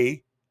be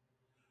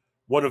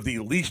one of the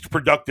least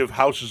productive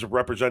Houses of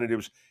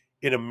Representatives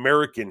in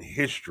American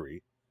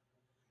history,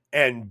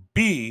 and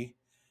B,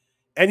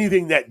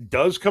 anything that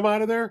does come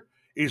out of there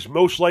is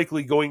most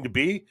likely going to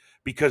be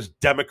because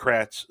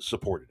Democrats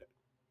supported it.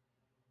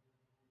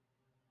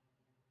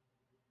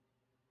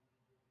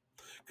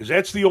 Because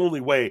that's the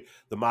only way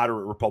the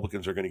moderate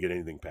Republicans are going to get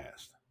anything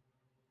passed.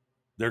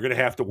 They're going to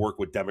have to work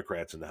with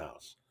Democrats in the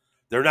House.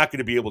 They're not going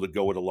to be able to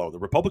go it alone. The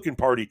Republican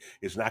Party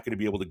is not going to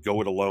be able to go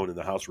it alone in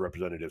the House of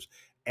Representatives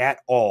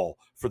at all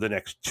for the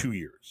next 2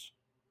 years.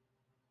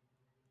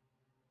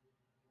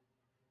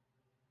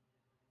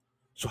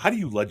 So how do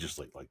you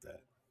legislate like that?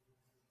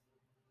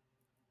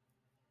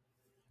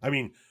 I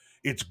mean,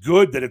 it's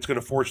good that it's going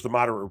to force the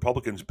moderate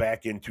Republicans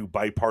back into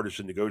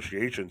bipartisan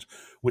negotiations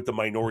with the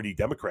minority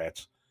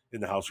Democrats in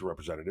the House of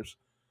Representatives,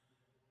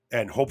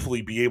 and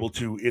hopefully be able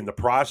to, in the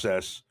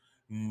process,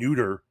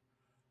 neuter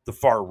the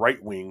far right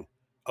wing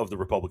of the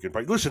Republican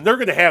Party. Listen, they're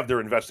going to have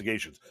their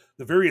investigations.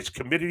 The various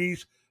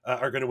committees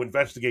are going to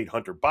investigate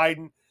Hunter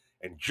Biden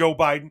and Joe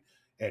Biden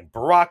and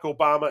Barack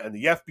Obama and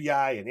the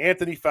FBI and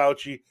Anthony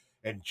Fauci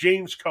and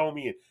James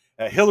Comey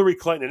and Hillary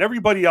Clinton and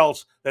everybody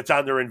else that's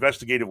on their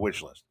investigative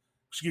wish list.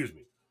 Excuse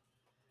me.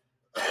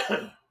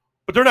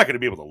 But they're not going to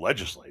be able to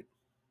legislate.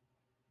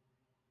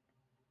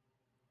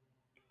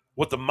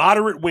 What the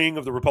moderate wing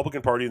of the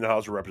Republican Party in the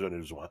House of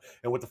Representatives want,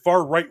 and what the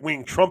far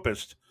right-wing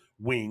Trumpist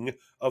wing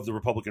of the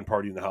Republican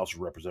Party in the House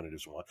of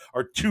Representatives want,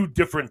 are two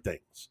different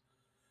things.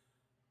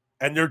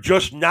 And they're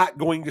just not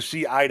going to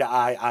see eye to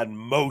eye on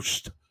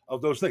most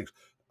of those things.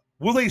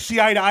 Will they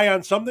see eye to eye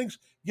on some things?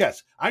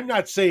 Yes. I'm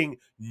not saying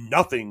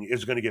nothing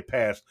is going to get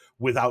passed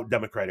without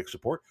Democratic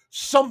support.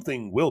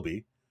 Something will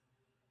be.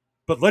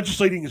 But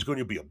legislating is going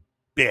to be a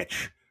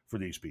bitch for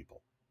these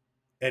people.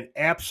 An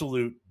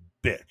absolute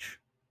bitch.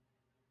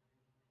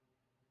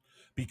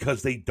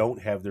 Because they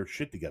don't have their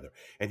shit together.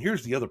 And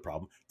here's the other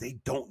problem. They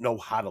don't know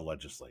how to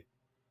legislate.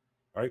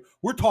 All right?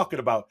 We're talking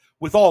about,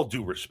 with all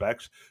due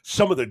respects,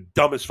 some of the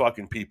dumbest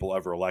fucking people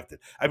ever elected.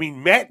 I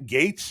mean, Matt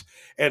Gaetz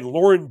and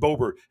Lauren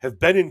Boebert have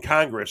been in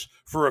Congress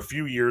for a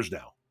few years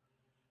now.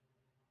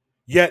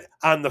 Yet,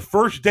 on the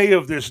first day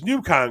of this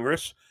new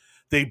Congress,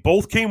 they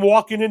both came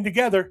walking in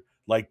together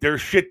like their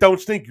shit don't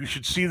stink. You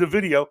should see the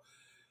video.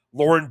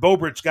 Lauren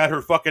Boebert's got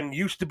her fucking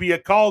used to be a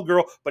call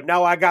girl, but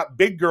now I got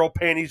big girl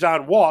panties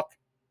on walk.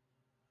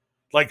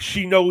 Like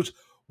she knows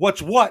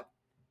what's what.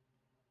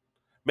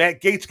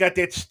 Matt Gaetz got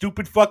that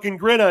stupid fucking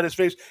grin on his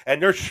face,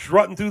 and they're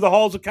strutting through the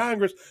halls of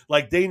Congress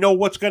like they know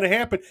what's going to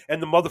happen,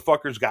 and the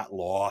motherfuckers got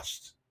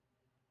lost.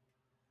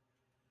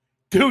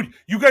 Dude,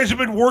 you guys have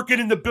been working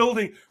in the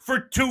building for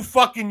 2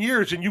 fucking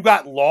years, and you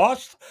got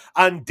lost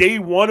on day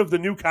one of the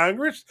new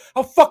Congress?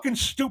 How fucking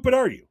stupid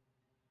are you?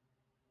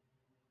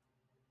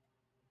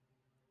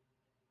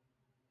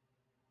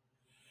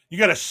 You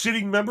got a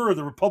sitting member of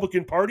the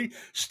Republican Party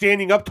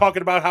standing up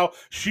talking about how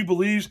she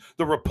believes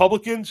the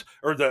Republicans,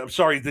 or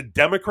the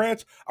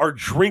Democrats are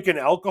drinking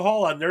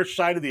alcohol on their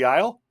side of the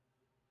aisle?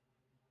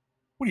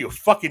 What are you, a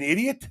fucking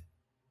idiot?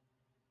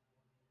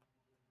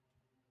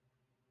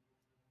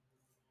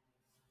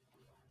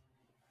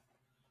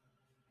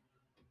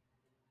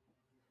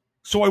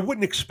 So I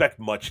wouldn't expect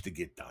much to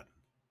get done.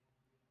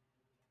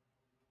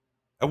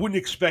 I wouldn't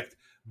expect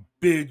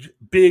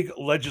big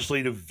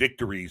legislative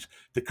victories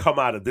to come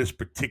out of this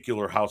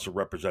particular House of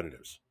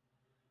Representatives.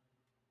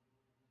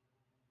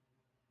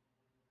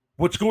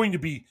 What's going to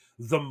be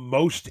the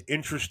most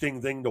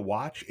interesting thing to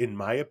watch, in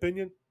my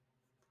opinion?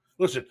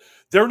 Listen,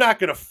 they're not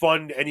going to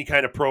fund any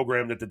kind of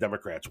program that the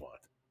Democrats want.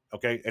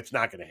 Okay? It's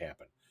not going to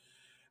happen.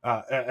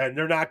 And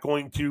they're not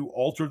going to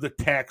alter the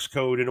tax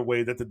code in a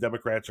way that the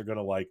Democrats are going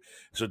to like.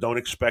 So don't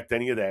expect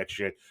any of that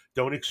shit.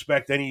 Don't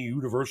expect any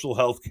universal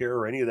health care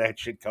or any of that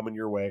shit coming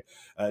your way.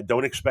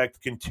 Don't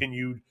expect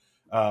continued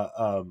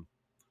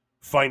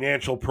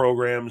financial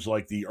programs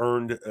like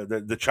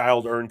the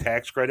child earned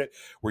tax credit,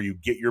 where you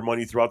get your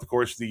money throughout the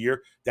course of the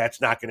year.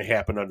 That's not going to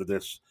happen under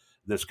this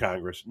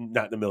Congress,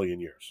 not in a million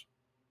years.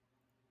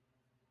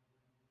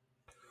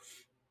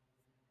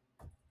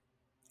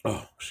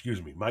 Oh,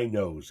 excuse me. My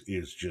nose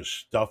is just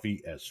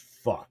stuffy as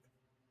fuck.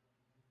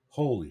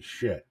 Holy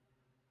shit.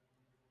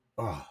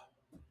 Oh.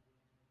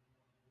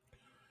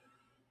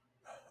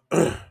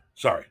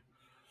 Sorry.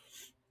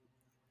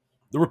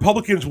 The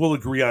Republicans will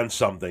agree on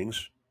some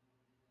things.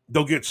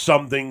 They'll get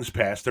some things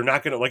passed. They're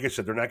not going to, like I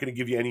said, they're not going to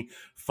give you any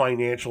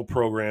financial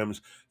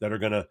programs that are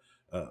going to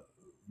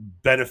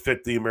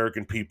benefit the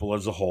American people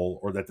as a whole,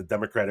 or that the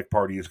Democratic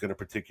Party is going to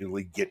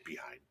particularly get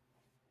behind.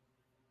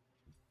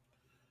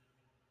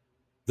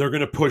 They're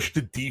going to push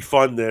to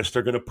defund this.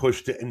 They're going to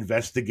push to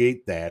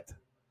investigate that.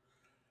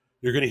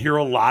 You're going to hear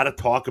a lot of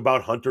talk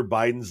about Hunter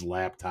Biden's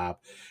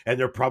laptop, and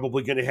they're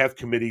probably going to have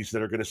committees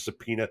that are going to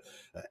subpoena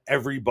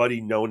everybody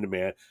known to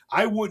man.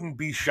 I wouldn't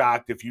be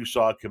shocked if you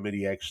saw a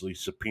committee actually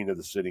subpoena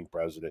the sitting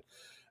president,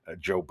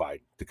 Joe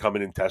Biden, to come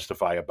in and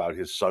testify about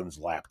his son's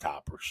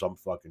laptop or some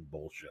fucking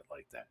bullshit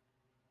like that.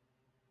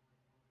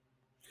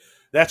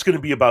 That's going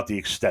to be about the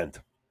extent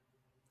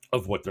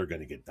of what they're going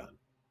to get done.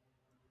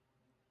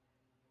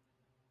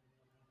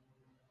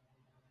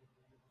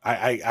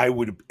 I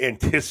would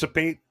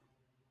anticipate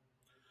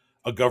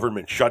a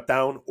government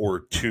shutdown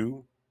or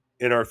two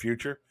in our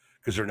future,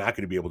 because they're not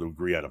going to be able to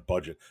agree on a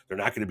budget. They're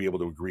not going to be able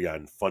to agree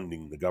on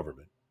funding the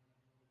government.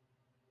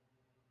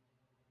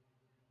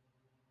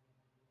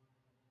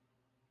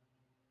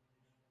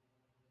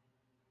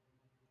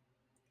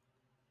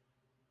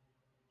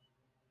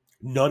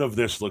 None of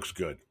this looks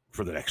good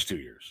for the next 2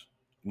 years.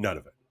 None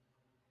of it.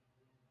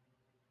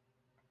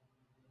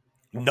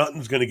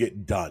 Nothing's going to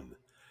get done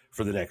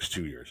for the next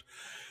 2 years,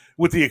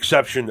 with the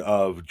exception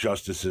of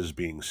justices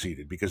being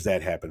seated, because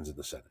that happens in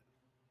the Senate.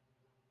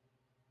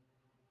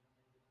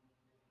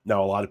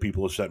 Now, a lot of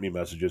people have sent me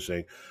messages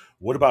saying,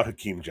 what about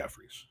Hakeem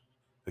Jeffries?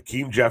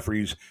 Hakeem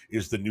Jeffries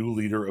is the new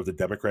leader of the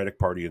Democratic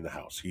Party in the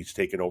House. He's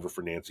taken over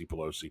for Nancy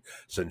Pelosi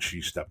since she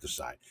stepped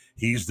aside.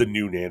 He's the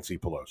new Nancy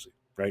Pelosi,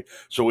 right?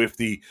 So if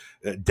the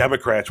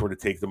Democrats were to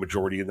take the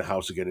majority in the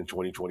House again in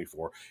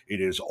 2024,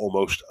 it is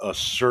almost a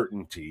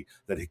certainty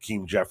that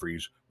Hakeem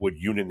Jeffries would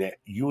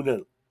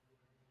unanimously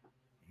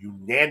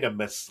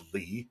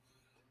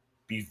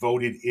be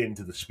voted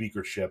into the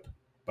speakership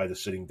by the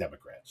sitting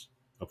Democrats,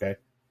 okay?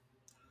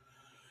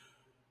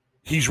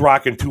 He's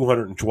rocking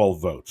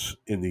 212 votes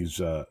in these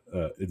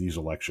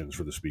elections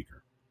for the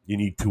speaker. You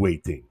need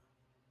 218.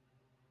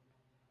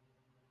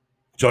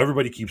 So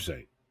everybody keeps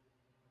saying,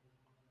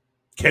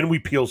 can we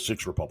peel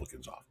 6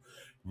 Republicans off?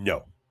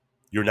 No,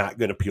 you're not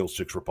going to peel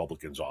 6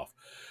 Republicans off.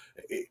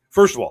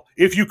 First of all,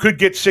 if you could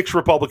get 6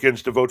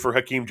 Republicans to vote for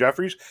Hakeem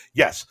Jeffries,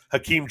 yes,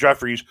 Hakeem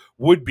Jeffries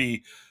would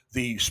be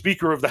the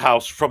Speaker of the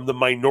House from the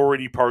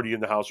minority party in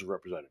the House of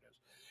Representatives.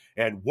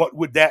 And what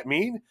would that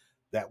mean?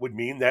 That would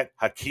mean that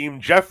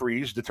Hakeem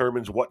Jeffries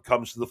determines what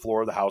comes to the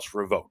floor of the House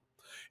for a vote.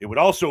 It would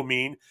also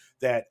mean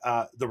that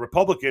the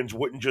Republicans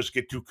wouldn't just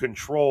get to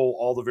control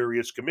all the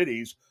various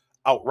committees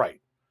outright.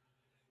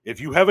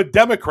 If you have a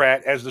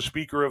Democrat as the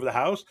Speaker of the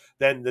House,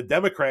 then the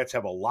Democrats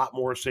have a lot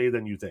more say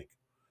than you think.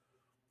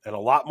 And a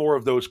lot more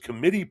of those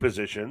committee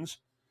positions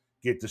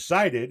get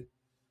decided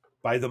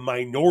by the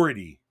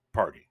minority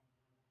party,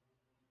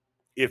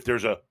 if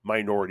there's a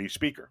minority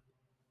speaker.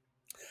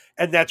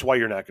 And that's why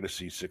you're not going to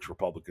see 6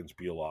 Republicans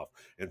peel off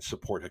and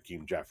support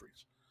Hakeem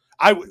Jeffries.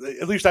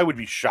 At least I would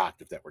be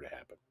shocked if that were to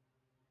happen.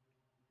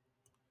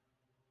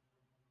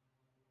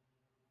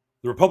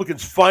 The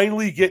Republicans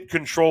finally get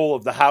control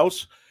of the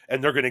House,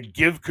 and they're going to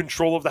give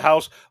control of the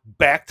House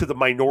back to the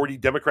minority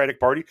Democratic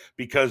Party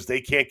because they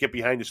can't get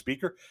behind the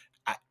speaker.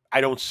 I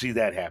don't see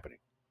that happening.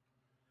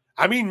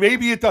 I mean,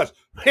 maybe it does.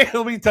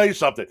 Let me tell you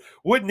something.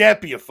 Wouldn't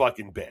that be a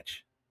fucking bitch?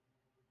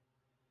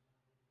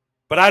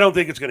 But I don't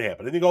think it's going to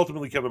happen. I think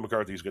ultimately Kevin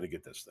McCarthy is going to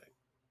get this thing.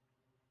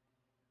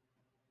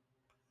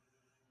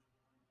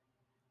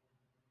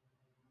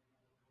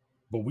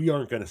 But we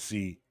aren't going to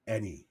see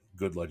any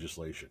good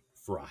legislation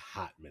for a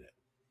hot minute.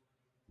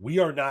 We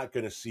are not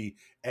going to see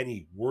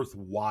any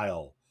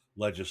worthwhile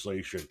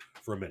legislation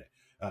for a minute.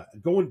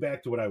 Going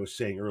back to what I was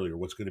saying earlier,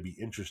 what's going to be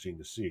interesting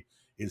to see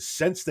is,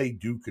 since they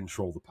do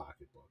control the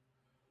pocketbook,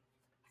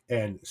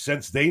 and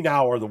since they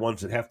now are the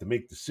ones that have to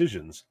make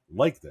decisions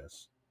like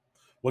this,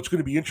 what's going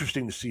to be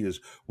interesting to see is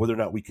whether or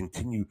not we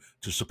continue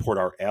to support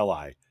our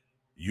ally,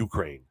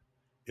 Ukraine,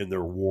 in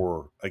their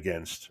war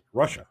against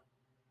Russia.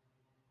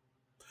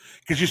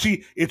 Because you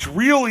see, it's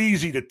real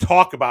easy to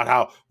talk about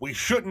how we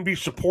shouldn't be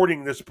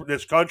supporting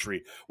this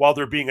country while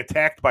they're being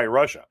attacked by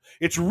Russia.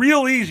 It's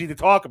real easy to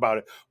talk about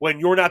it when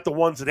you're not the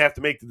ones that have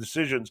to make the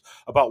decisions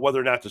about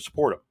whether or not to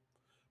support them.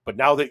 But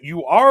now that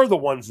you are the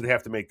ones that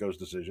have to make those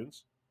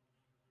decisions,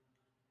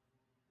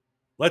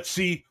 let's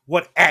see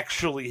what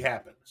actually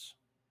happens.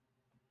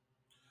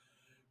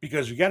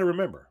 Because you got to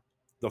remember,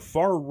 the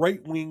far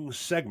right-wing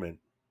segment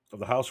of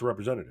the House of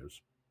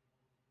Representatives,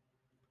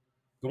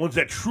 the ones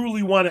that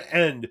truly want to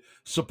end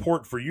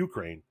support for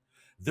Ukraine,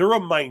 They're a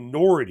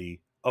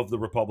minority of the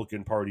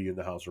Republican Party in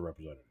the House of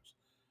Representatives.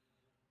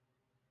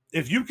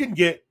 If you can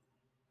get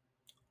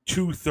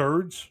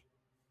 2/3,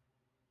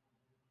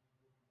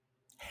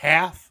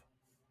 half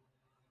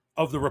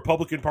of the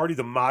Republican Party,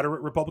 the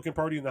moderate Republican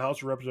Party in the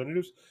House of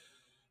Representatives,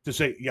 to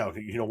say, yeah,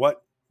 you know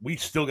what? We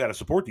still got to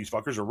support these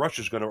fuckers or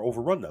Russia's going to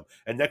overrun them.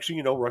 And next thing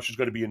you know, Russia's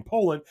going to be in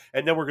Poland,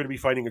 and then we're going to be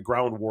fighting a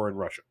ground war in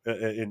Russia,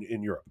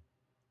 in Europe.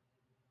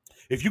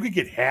 If you could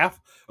get half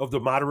of the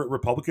moderate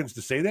Republicans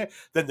to say that,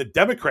 then the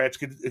Democrats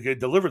could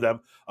deliver them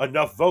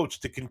enough votes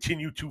to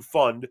continue to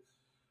fund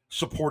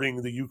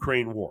supporting the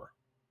Ukraine war.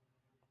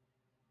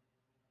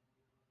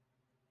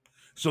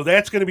 So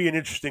that's going to be an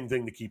interesting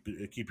thing to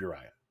keep your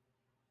eye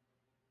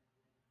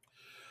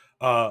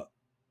on.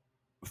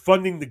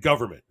 Funding the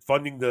government,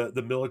 funding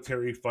the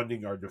military,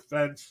 funding our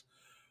defense,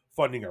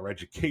 funding our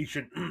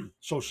education,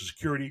 Social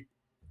Security,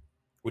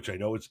 which I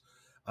know is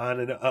on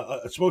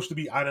it's supposed to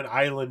be on an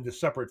island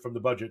separate from the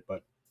budget,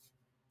 but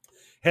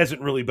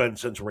hasn't really been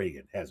since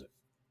Reagan, has it?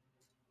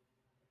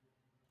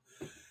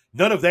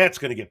 None of that's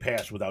going to get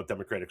passed without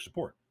Democratic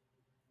support.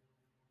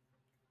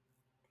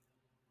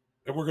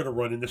 And we're going to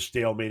run into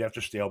stalemate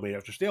after stalemate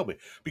after stalemate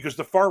because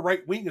the far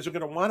right wing isn't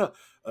going to want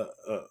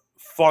to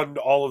fund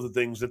all of the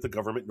things that the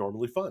government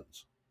normally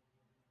funds.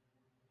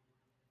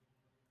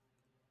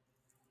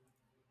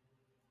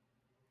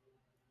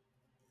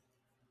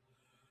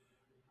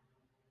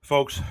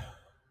 Folks,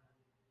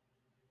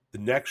 the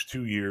next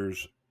 2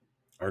 years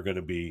are going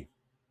to be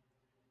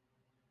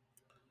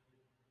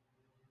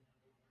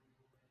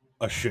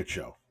a shit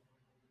show.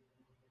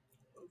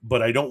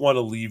 But I don't want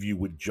to leave you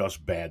with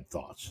just bad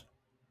thoughts.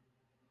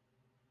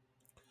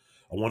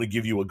 I want to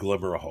give you a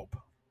glimmer of hope.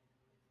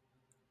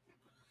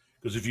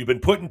 Because if you've been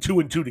putting 2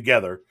 and 2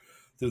 together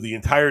through the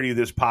entirety of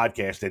this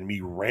podcast and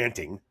me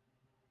ranting,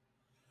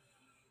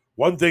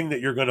 one thing that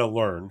you're going to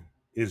learn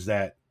is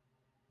that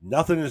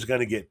nothing is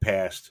going to get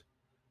passed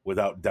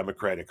without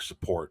Democratic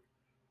support,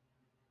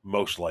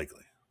 most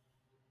likely.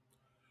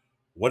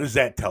 What does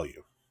that tell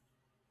you?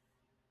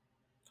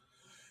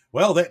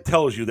 Well, that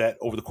tells you that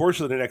over the course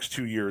of the next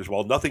 2 years,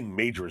 while nothing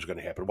major is going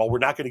to happen, while we're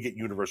not going to get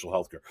universal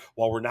health care,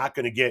 while we're not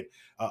going to get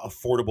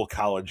affordable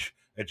college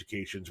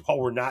educations, while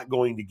we're not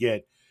going to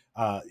get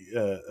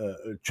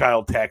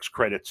child tax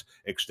credits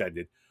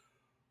extended,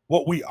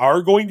 what we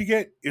are going to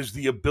get is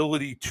the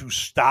ability to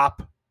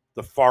stop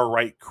the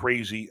far-right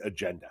crazy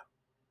agenda.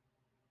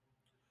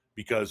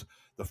 Because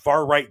the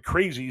far-right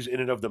crazies in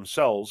and of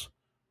themselves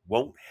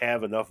won't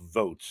have enough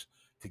votes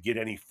to get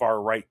any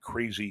far-right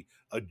crazy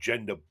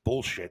agenda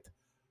bullshit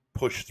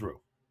pushed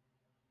through.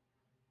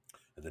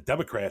 And the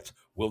Democrats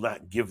will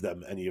not give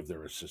them any of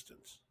their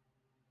assistance.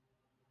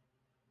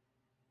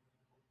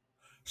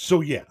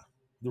 So yeah,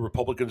 the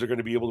Republicans are going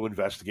to be able to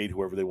investigate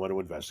whoever they want to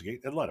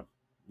investigate, and let them.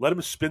 Let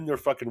them spin their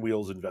fucking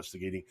wheels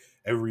investigating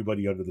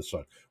everybody under the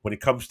sun. When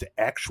it comes to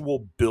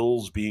actual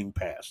bills being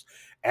passed,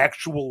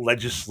 actual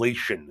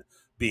legislation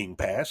being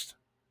passed,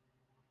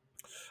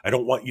 I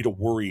don't want you to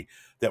worry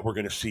that we're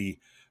going to see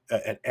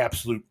an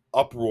absolute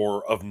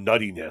uproar of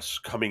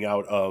nuttiness coming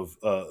out of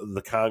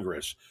the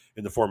Congress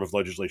in the form of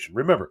legislation.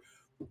 Remember,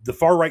 the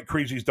far-right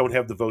crazies don't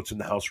have the votes in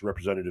the House of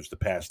Representatives to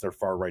pass their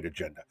far-right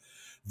agenda.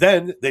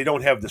 Then they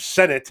don't have the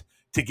Senate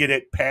to get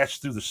it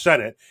passed through the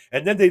Senate,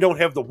 and then they don't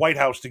have the White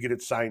House to get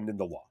it signed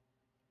into law.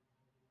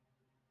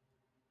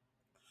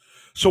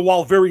 So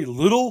while very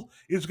little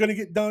is going to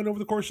get done over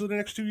the course of the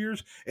next 2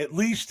 years, at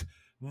least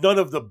none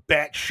of the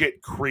batshit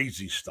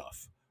crazy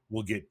stuff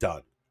will get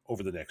done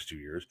over the next 2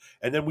 years.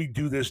 And then we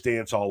do this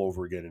dance all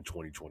over again in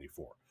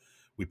 2024.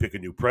 We pick a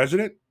new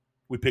president,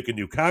 we pick a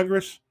new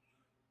Congress,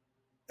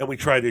 and we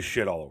try this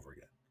shit all over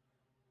again.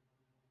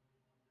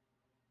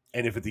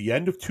 And if at the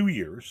end of 2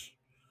 years,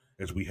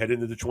 as we head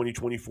into the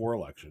 2024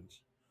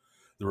 elections,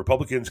 the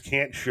Republicans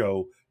can't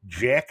show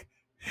jack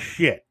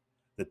shit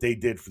that they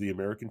did for the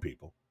American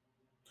people.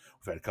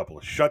 We've had a couple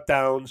of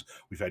shutdowns.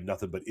 We've had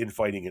nothing but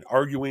infighting and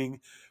arguing.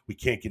 We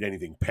can't get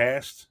anything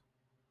passed.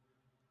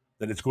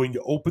 Then it's going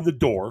to open the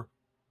door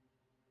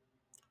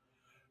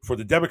for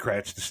the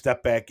Democrats to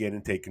step back in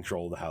and take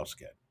control of the House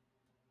again.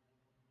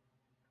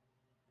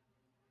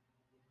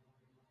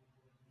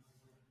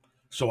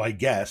 So I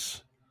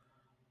guess,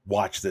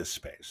 watch this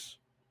space.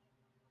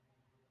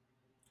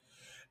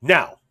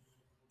 Now,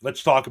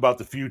 let's talk about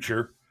the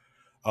future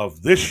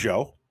of this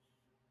show,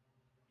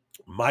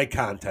 my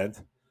content,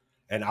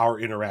 and our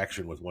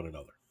interaction with one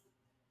another.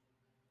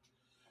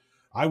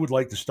 I would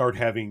like to start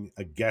having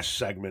a guest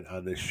segment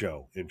on this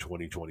show in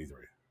 2023.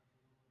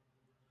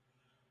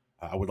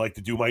 I would like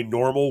to do my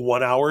normal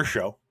 1 hour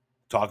show,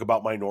 talk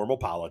about my normal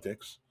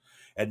politics,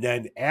 and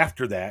then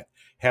after that,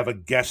 have a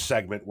guest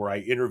segment where I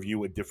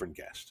interview a different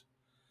guest.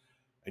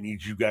 I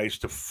need you guys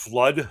to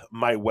flood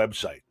my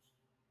website,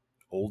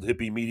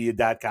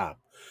 oldhippiemedia.com.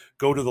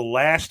 Go to the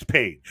last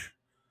page.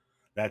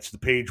 That's the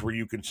page where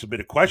you can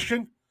submit a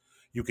question.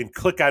 You can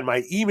click on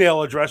my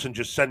email address and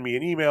just send me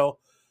an email.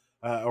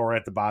 Or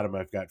at the bottom,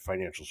 I've got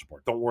financial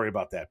support. Don't worry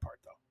about that part,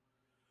 though.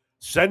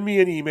 Send me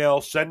an email,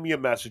 send me a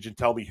message, and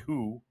tell me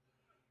who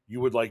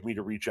you would like me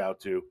to reach out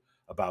to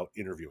about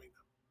interviewing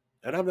them.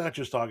 And I'm not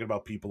just talking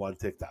about people on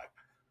TikTok.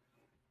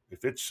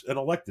 If it's an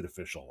elected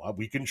official,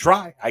 we can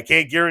try. I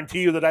can't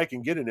guarantee you that I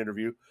can get an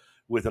interview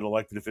with an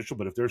elected official,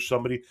 but if there's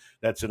somebody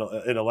that's in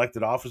an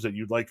elected office that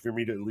you'd like for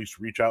me to at least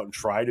reach out and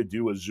try to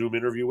do a Zoom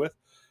interview with,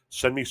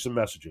 send me some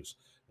messages.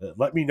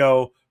 Let me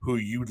know who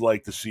you'd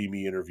like to see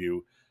me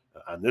interview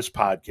on this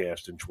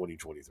podcast in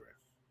 2023.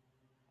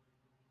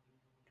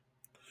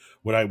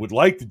 What I would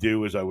like to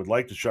do is I would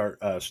like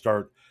to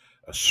start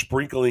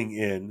sprinkling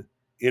in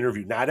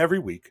interview, not every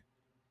week,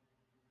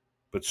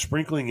 but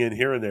sprinkling in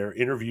here and there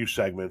interview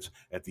segments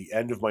at the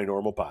end of my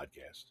normal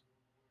podcast.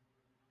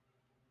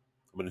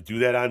 I'm going to do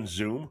that on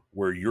Zoom,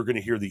 where you're going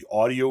to hear the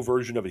audio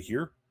version of it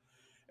here,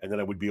 and then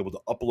I would be able to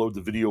upload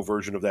the video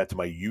version of that to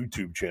my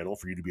YouTube channel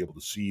for you to be able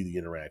to see the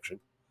interaction.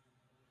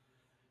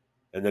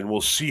 And then we'll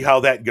see how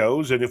that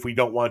goes, and if we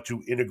don't want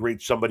to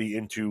integrate somebody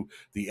into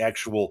the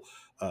actual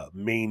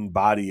main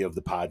body of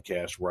the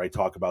podcast where I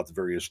talk about the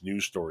various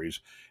news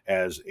stories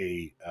as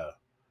a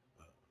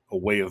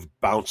way of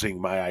bouncing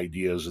my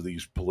ideas of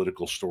these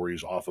political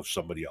stories off of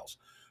somebody else.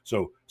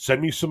 So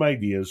send me some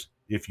ideas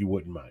if you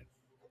wouldn't mind.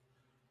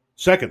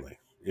 Secondly,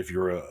 if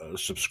you're a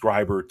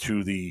subscriber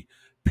to the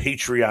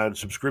Patreon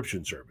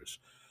subscription service,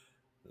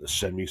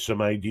 send me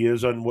some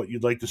ideas on what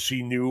you'd like to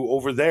see new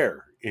over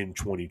there in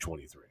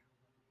 2023.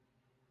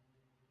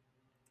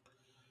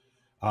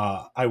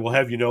 I will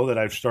have you know that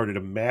I've started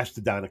a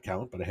Mastodon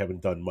account, but I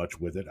haven't done much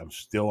with it. I'm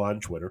still on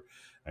Twitter.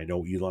 I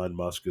know Elon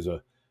Musk is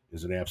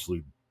an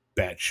absolute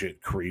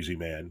batshit crazy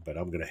man, but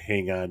I'm going to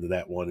hang on to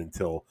that one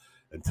until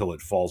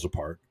it falls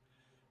apart.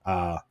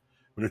 I'm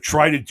going to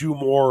try to do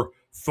more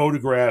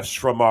photographs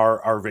from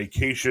our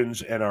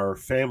vacations and our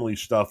family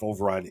stuff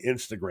over on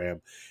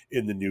Instagram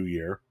in the new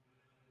year.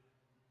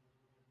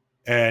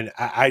 And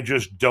I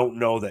just don't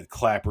know that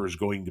Clapper is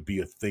going to be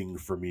a thing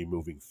for me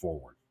moving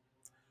forward.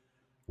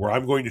 Where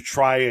I'm going to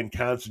try and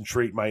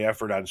concentrate my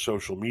effort on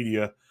social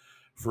media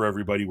for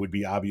everybody would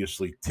be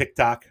obviously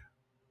TikTok,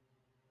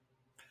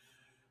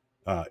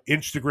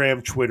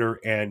 Instagram, Twitter,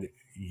 and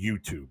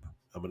YouTube.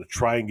 I'm going to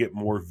try and get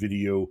more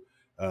video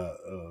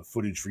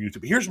footage for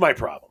YouTube. Here's my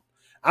problem.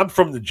 I'm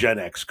from the Gen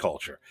X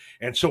culture.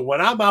 And so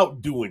when I'm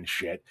out doing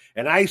shit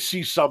and I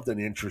see something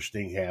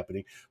interesting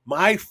happening,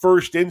 my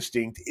first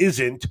instinct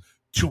isn't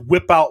to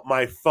whip out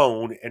my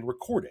phone and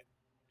record it.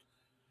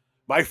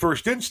 My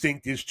first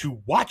instinct is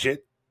to watch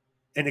it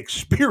and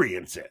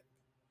experience it.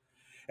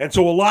 And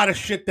so a lot of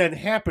shit then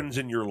happens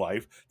in your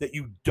life that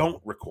you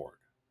don't record.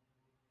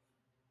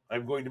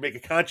 I'm going to make a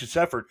conscious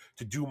effort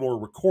to do more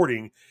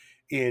recording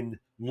in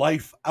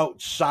life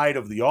outside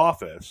of the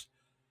office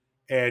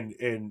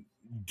and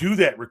do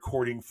that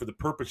recording for the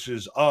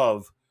purposes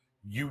of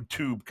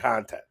YouTube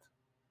content.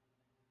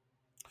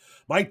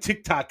 My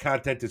TikTok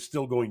content is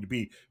still going to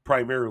be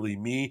primarily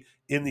me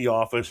in the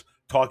office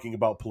talking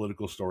about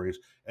political stories,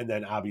 and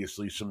then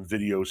obviously some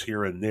videos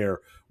here and there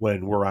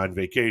when we're on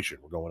vacation.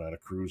 We're going on a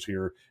cruise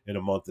here in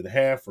a month and a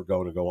half. We're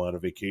going to go on a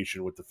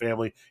vacation with the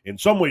family in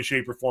some way,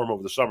 shape, or form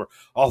over the summer,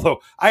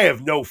 although I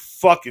have no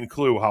fucking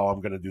clue how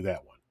I'm going to do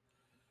that one.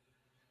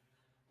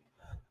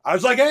 I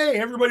was like, hey,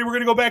 everybody, we're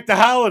going to go back to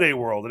Holiday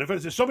World. And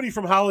if somebody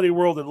from Holiday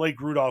World in Lake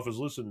Rudolph is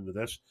listening to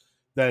this,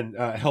 then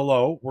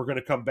hello, we're going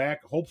to come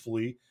back,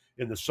 hopefully,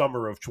 in the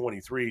summer of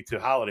 23 to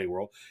Holiday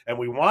World. And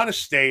we want to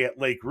stay at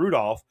Lake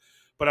Rudolph.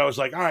 But I was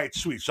like, all right,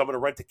 sweet. So I'm going to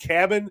rent a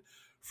cabin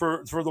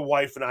for the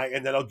wife and I,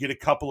 and then I'll get a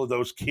couple of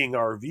those King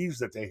RVs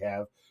that they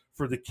have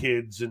for the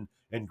kids and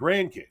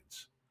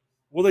grandkids.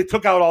 Well, they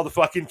took out all the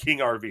fucking King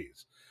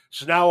RVs.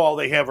 So now all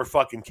they have are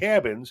fucking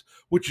cabins,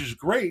 which is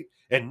great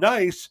and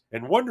nice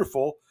and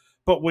wonderful.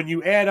 But when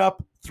you add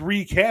up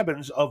 3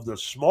 cabins of the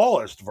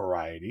smallest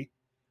variety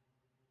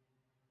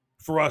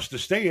for us to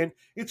stay in,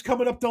 it's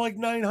coming up to like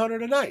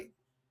 $900 a night.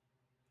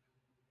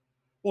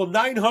 Well,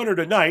 $900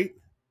 a night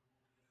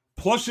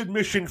plus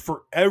admission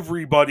for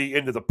everybody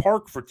into the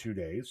park for 2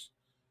 days,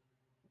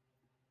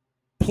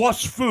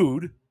 plus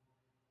food.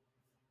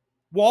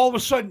 Well, all of a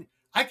sudden,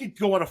 I could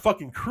go on a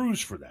fucking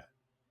cruise for that.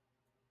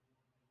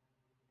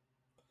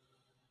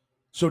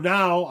 So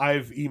now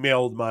I've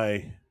emailed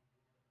my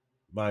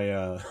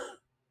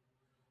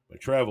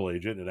travel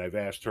agent, and I've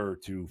asked her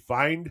to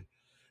find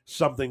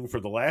something for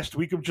the last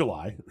week of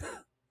July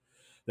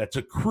that's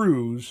a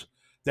cruise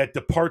that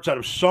departs out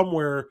of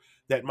somewhere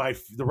that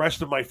the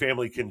rest of my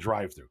family can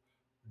drive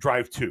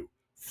to.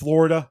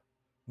 Florida,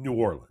 New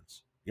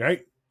Orleans,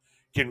 right?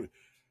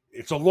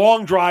 It's a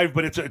long drive,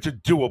 but it's a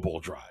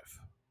doable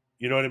drive.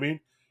 You know what I mean?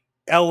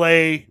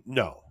 LA,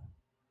 no.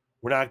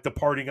 We're not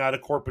departing out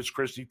of Corpus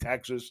Christi,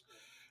 Texas.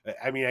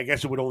 I mean, I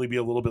guess it would only be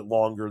a little bit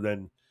longer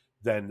than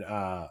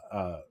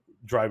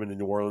driving to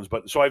New Orleans.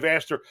 But so I've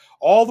asked her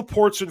all the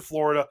ports in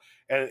Florida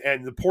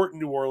and the port in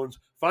New Orleans,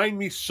 find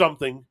me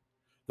something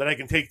that I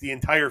can take the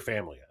entire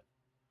family on.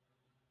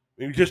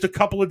 Maybe just a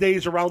couple of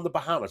days around the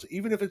Bahamas,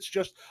 even if it's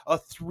just a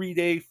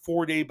 3-day,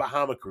 4-day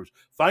Bahama cruise.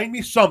 Find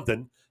me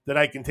something that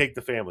I can take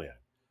the family on.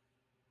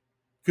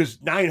 Because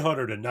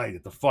 $900 a night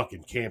at the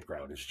fucking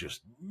campground is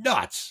just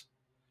nuts.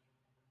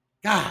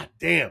 God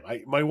damn.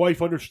 My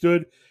wife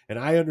understood, and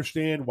I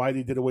understand why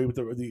they did away with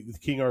the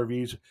King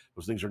RVs.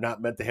 Those things are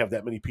not meant to have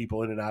that many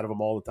people in and out of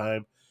them all the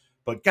time.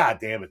 But God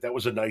damn it, that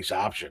was a nice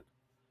option.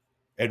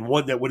 And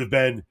one that would have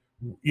been,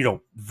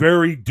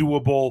 very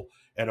doable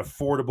and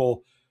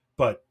affordable.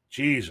 But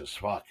Jesus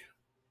fuck.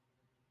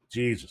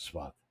 Jesus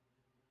fuck.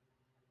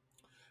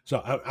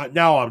 So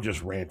now I'm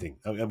just ranting.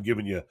 I'm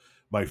giving you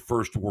my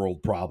first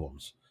world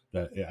problems.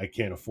 That I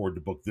can't afford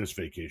to book this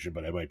vacation,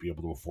 but I might be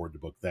able to afford to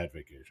book that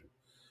vacation.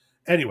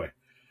 Anyway,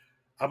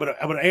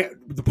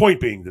 the point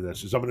being to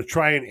this is I'm gonna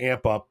try and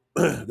amp up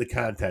the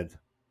content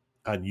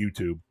on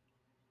YouTube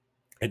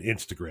and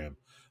Instagram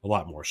a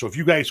lot more. So if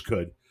you guys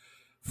could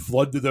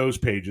flood to those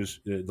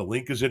pages, the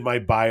link is in my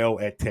bio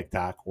at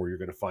TikTok, or you're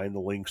gonna find the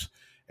links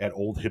at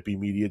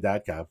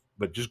oldhippiemedia.com.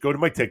 But just go to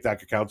my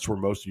TikTok accounts where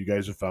most of you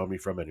guys have found me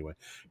from anyway.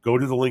 Go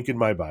to the link in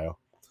my bio,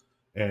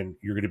 and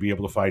you're going to be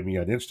able to find me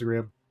on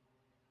Instagram,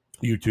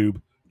 YouTube,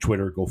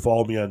 Twitter. Go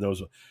follow me on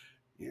those.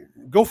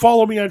 Go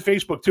follow me on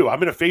Facebook, too.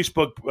 I'm in a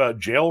Facebook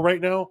jail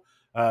right now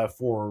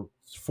for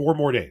 4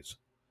 more days,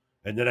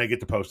 and then I get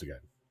to post again.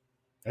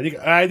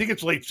 I think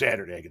it's late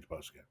Saturday I get to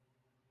post again.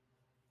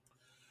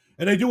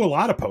 And I do a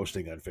lot of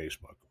posting on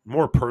Facebook,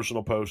 more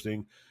personal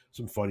posting,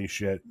 some funny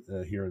shit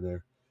here and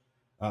there.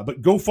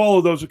 But go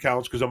follow those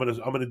accounts because I'm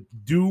gonna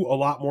do a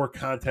lot more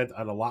content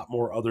on a lot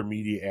more other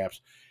media apps,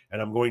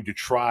 and I'm going to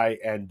try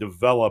and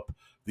develop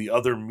the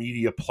other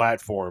media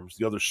platforms,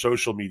 the other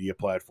social media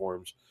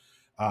platforms,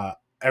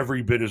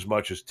 every bit as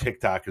much as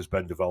TikTok has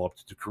been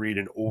developed to create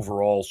an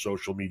overall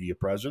social media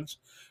presence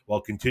while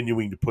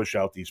continuing to push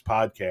out these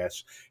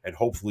podcasts and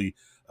hopefully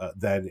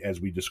then, as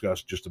we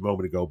discussed just a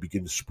moment ago,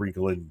 begin to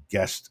sprinkle in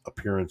guest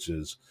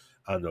appearances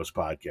on those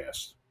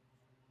podcasts.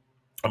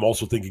 I'm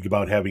also thinking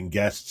about having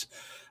guests,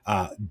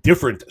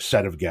 different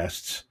set of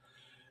guests,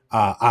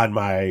 on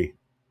my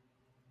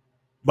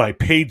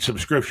paid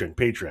subscription,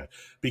 Patreon,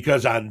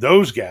 because on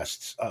those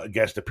guest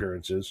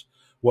appearances,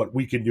 what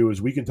we can do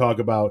is we can talk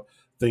about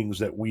things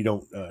that we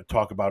don't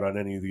talk about on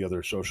any of the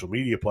other social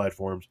media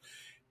platforms,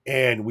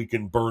 and we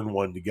can burn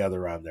one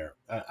together on there.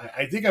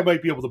 I think I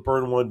might be able to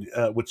burn one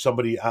with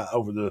somebody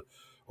over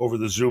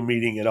the Zoom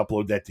meeting and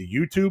upload that to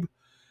YouTube.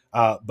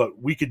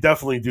 But we could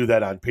definitely do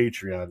that on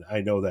Patreon.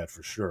 I know that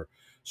for sure.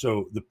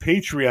 So the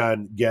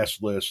Patreon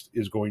guest list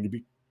is going to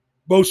be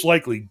most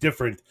likely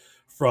different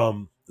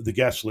from the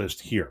guest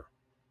list here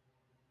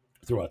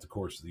throughout the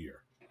course of the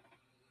year.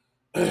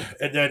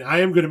 And then I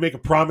am going to make a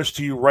promise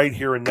to you right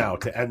here and now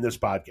to end this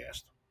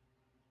podcast.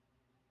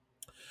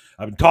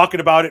 I've been talking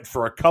about it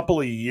for a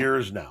couple of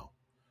years now,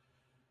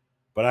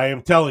 but I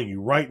am telling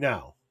you right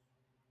now,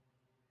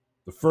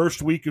 the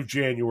first week of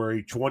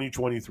January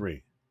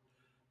 2023,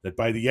 that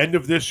by the end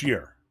of this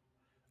year,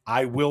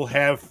 I will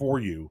have for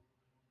you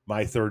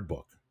my third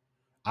book.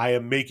 I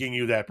am making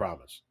you that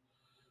promise.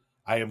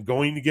 I am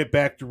going to get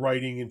back to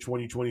writing in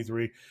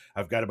 2023.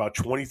 I've got about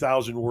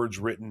 20,000 words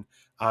written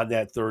on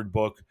that third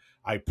book.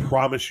 I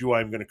promise you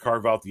I'm going to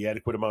carve out the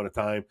adequate amount of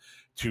time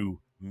to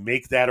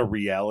make that a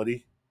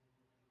reality.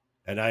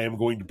 And I am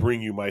going to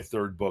bring you my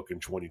third book in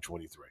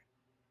 2023.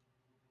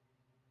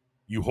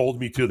 You hold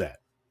me to that.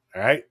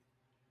 All right?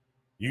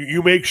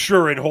 You make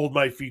sure and hold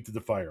my feet to the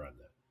fire on that.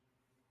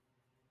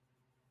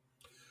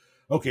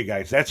 Okay,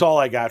 guys, that's all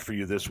I got for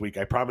you this week.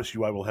 I promise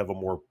you I will have a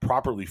more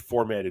properly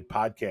formatted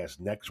podcast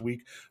next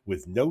week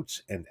with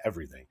notes and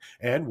everything.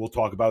 And we'll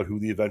talk about who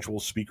the eventual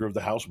Speaker of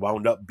the House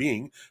wound up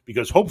being,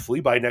 because hopefully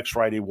by next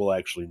Friday we'll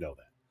actually know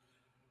that.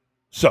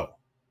 So,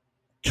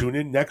 tune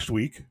in next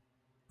week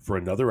for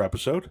another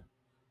episode.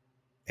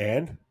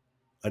 And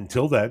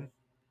until then,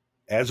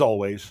 as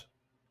always,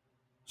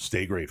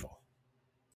 stay grateful.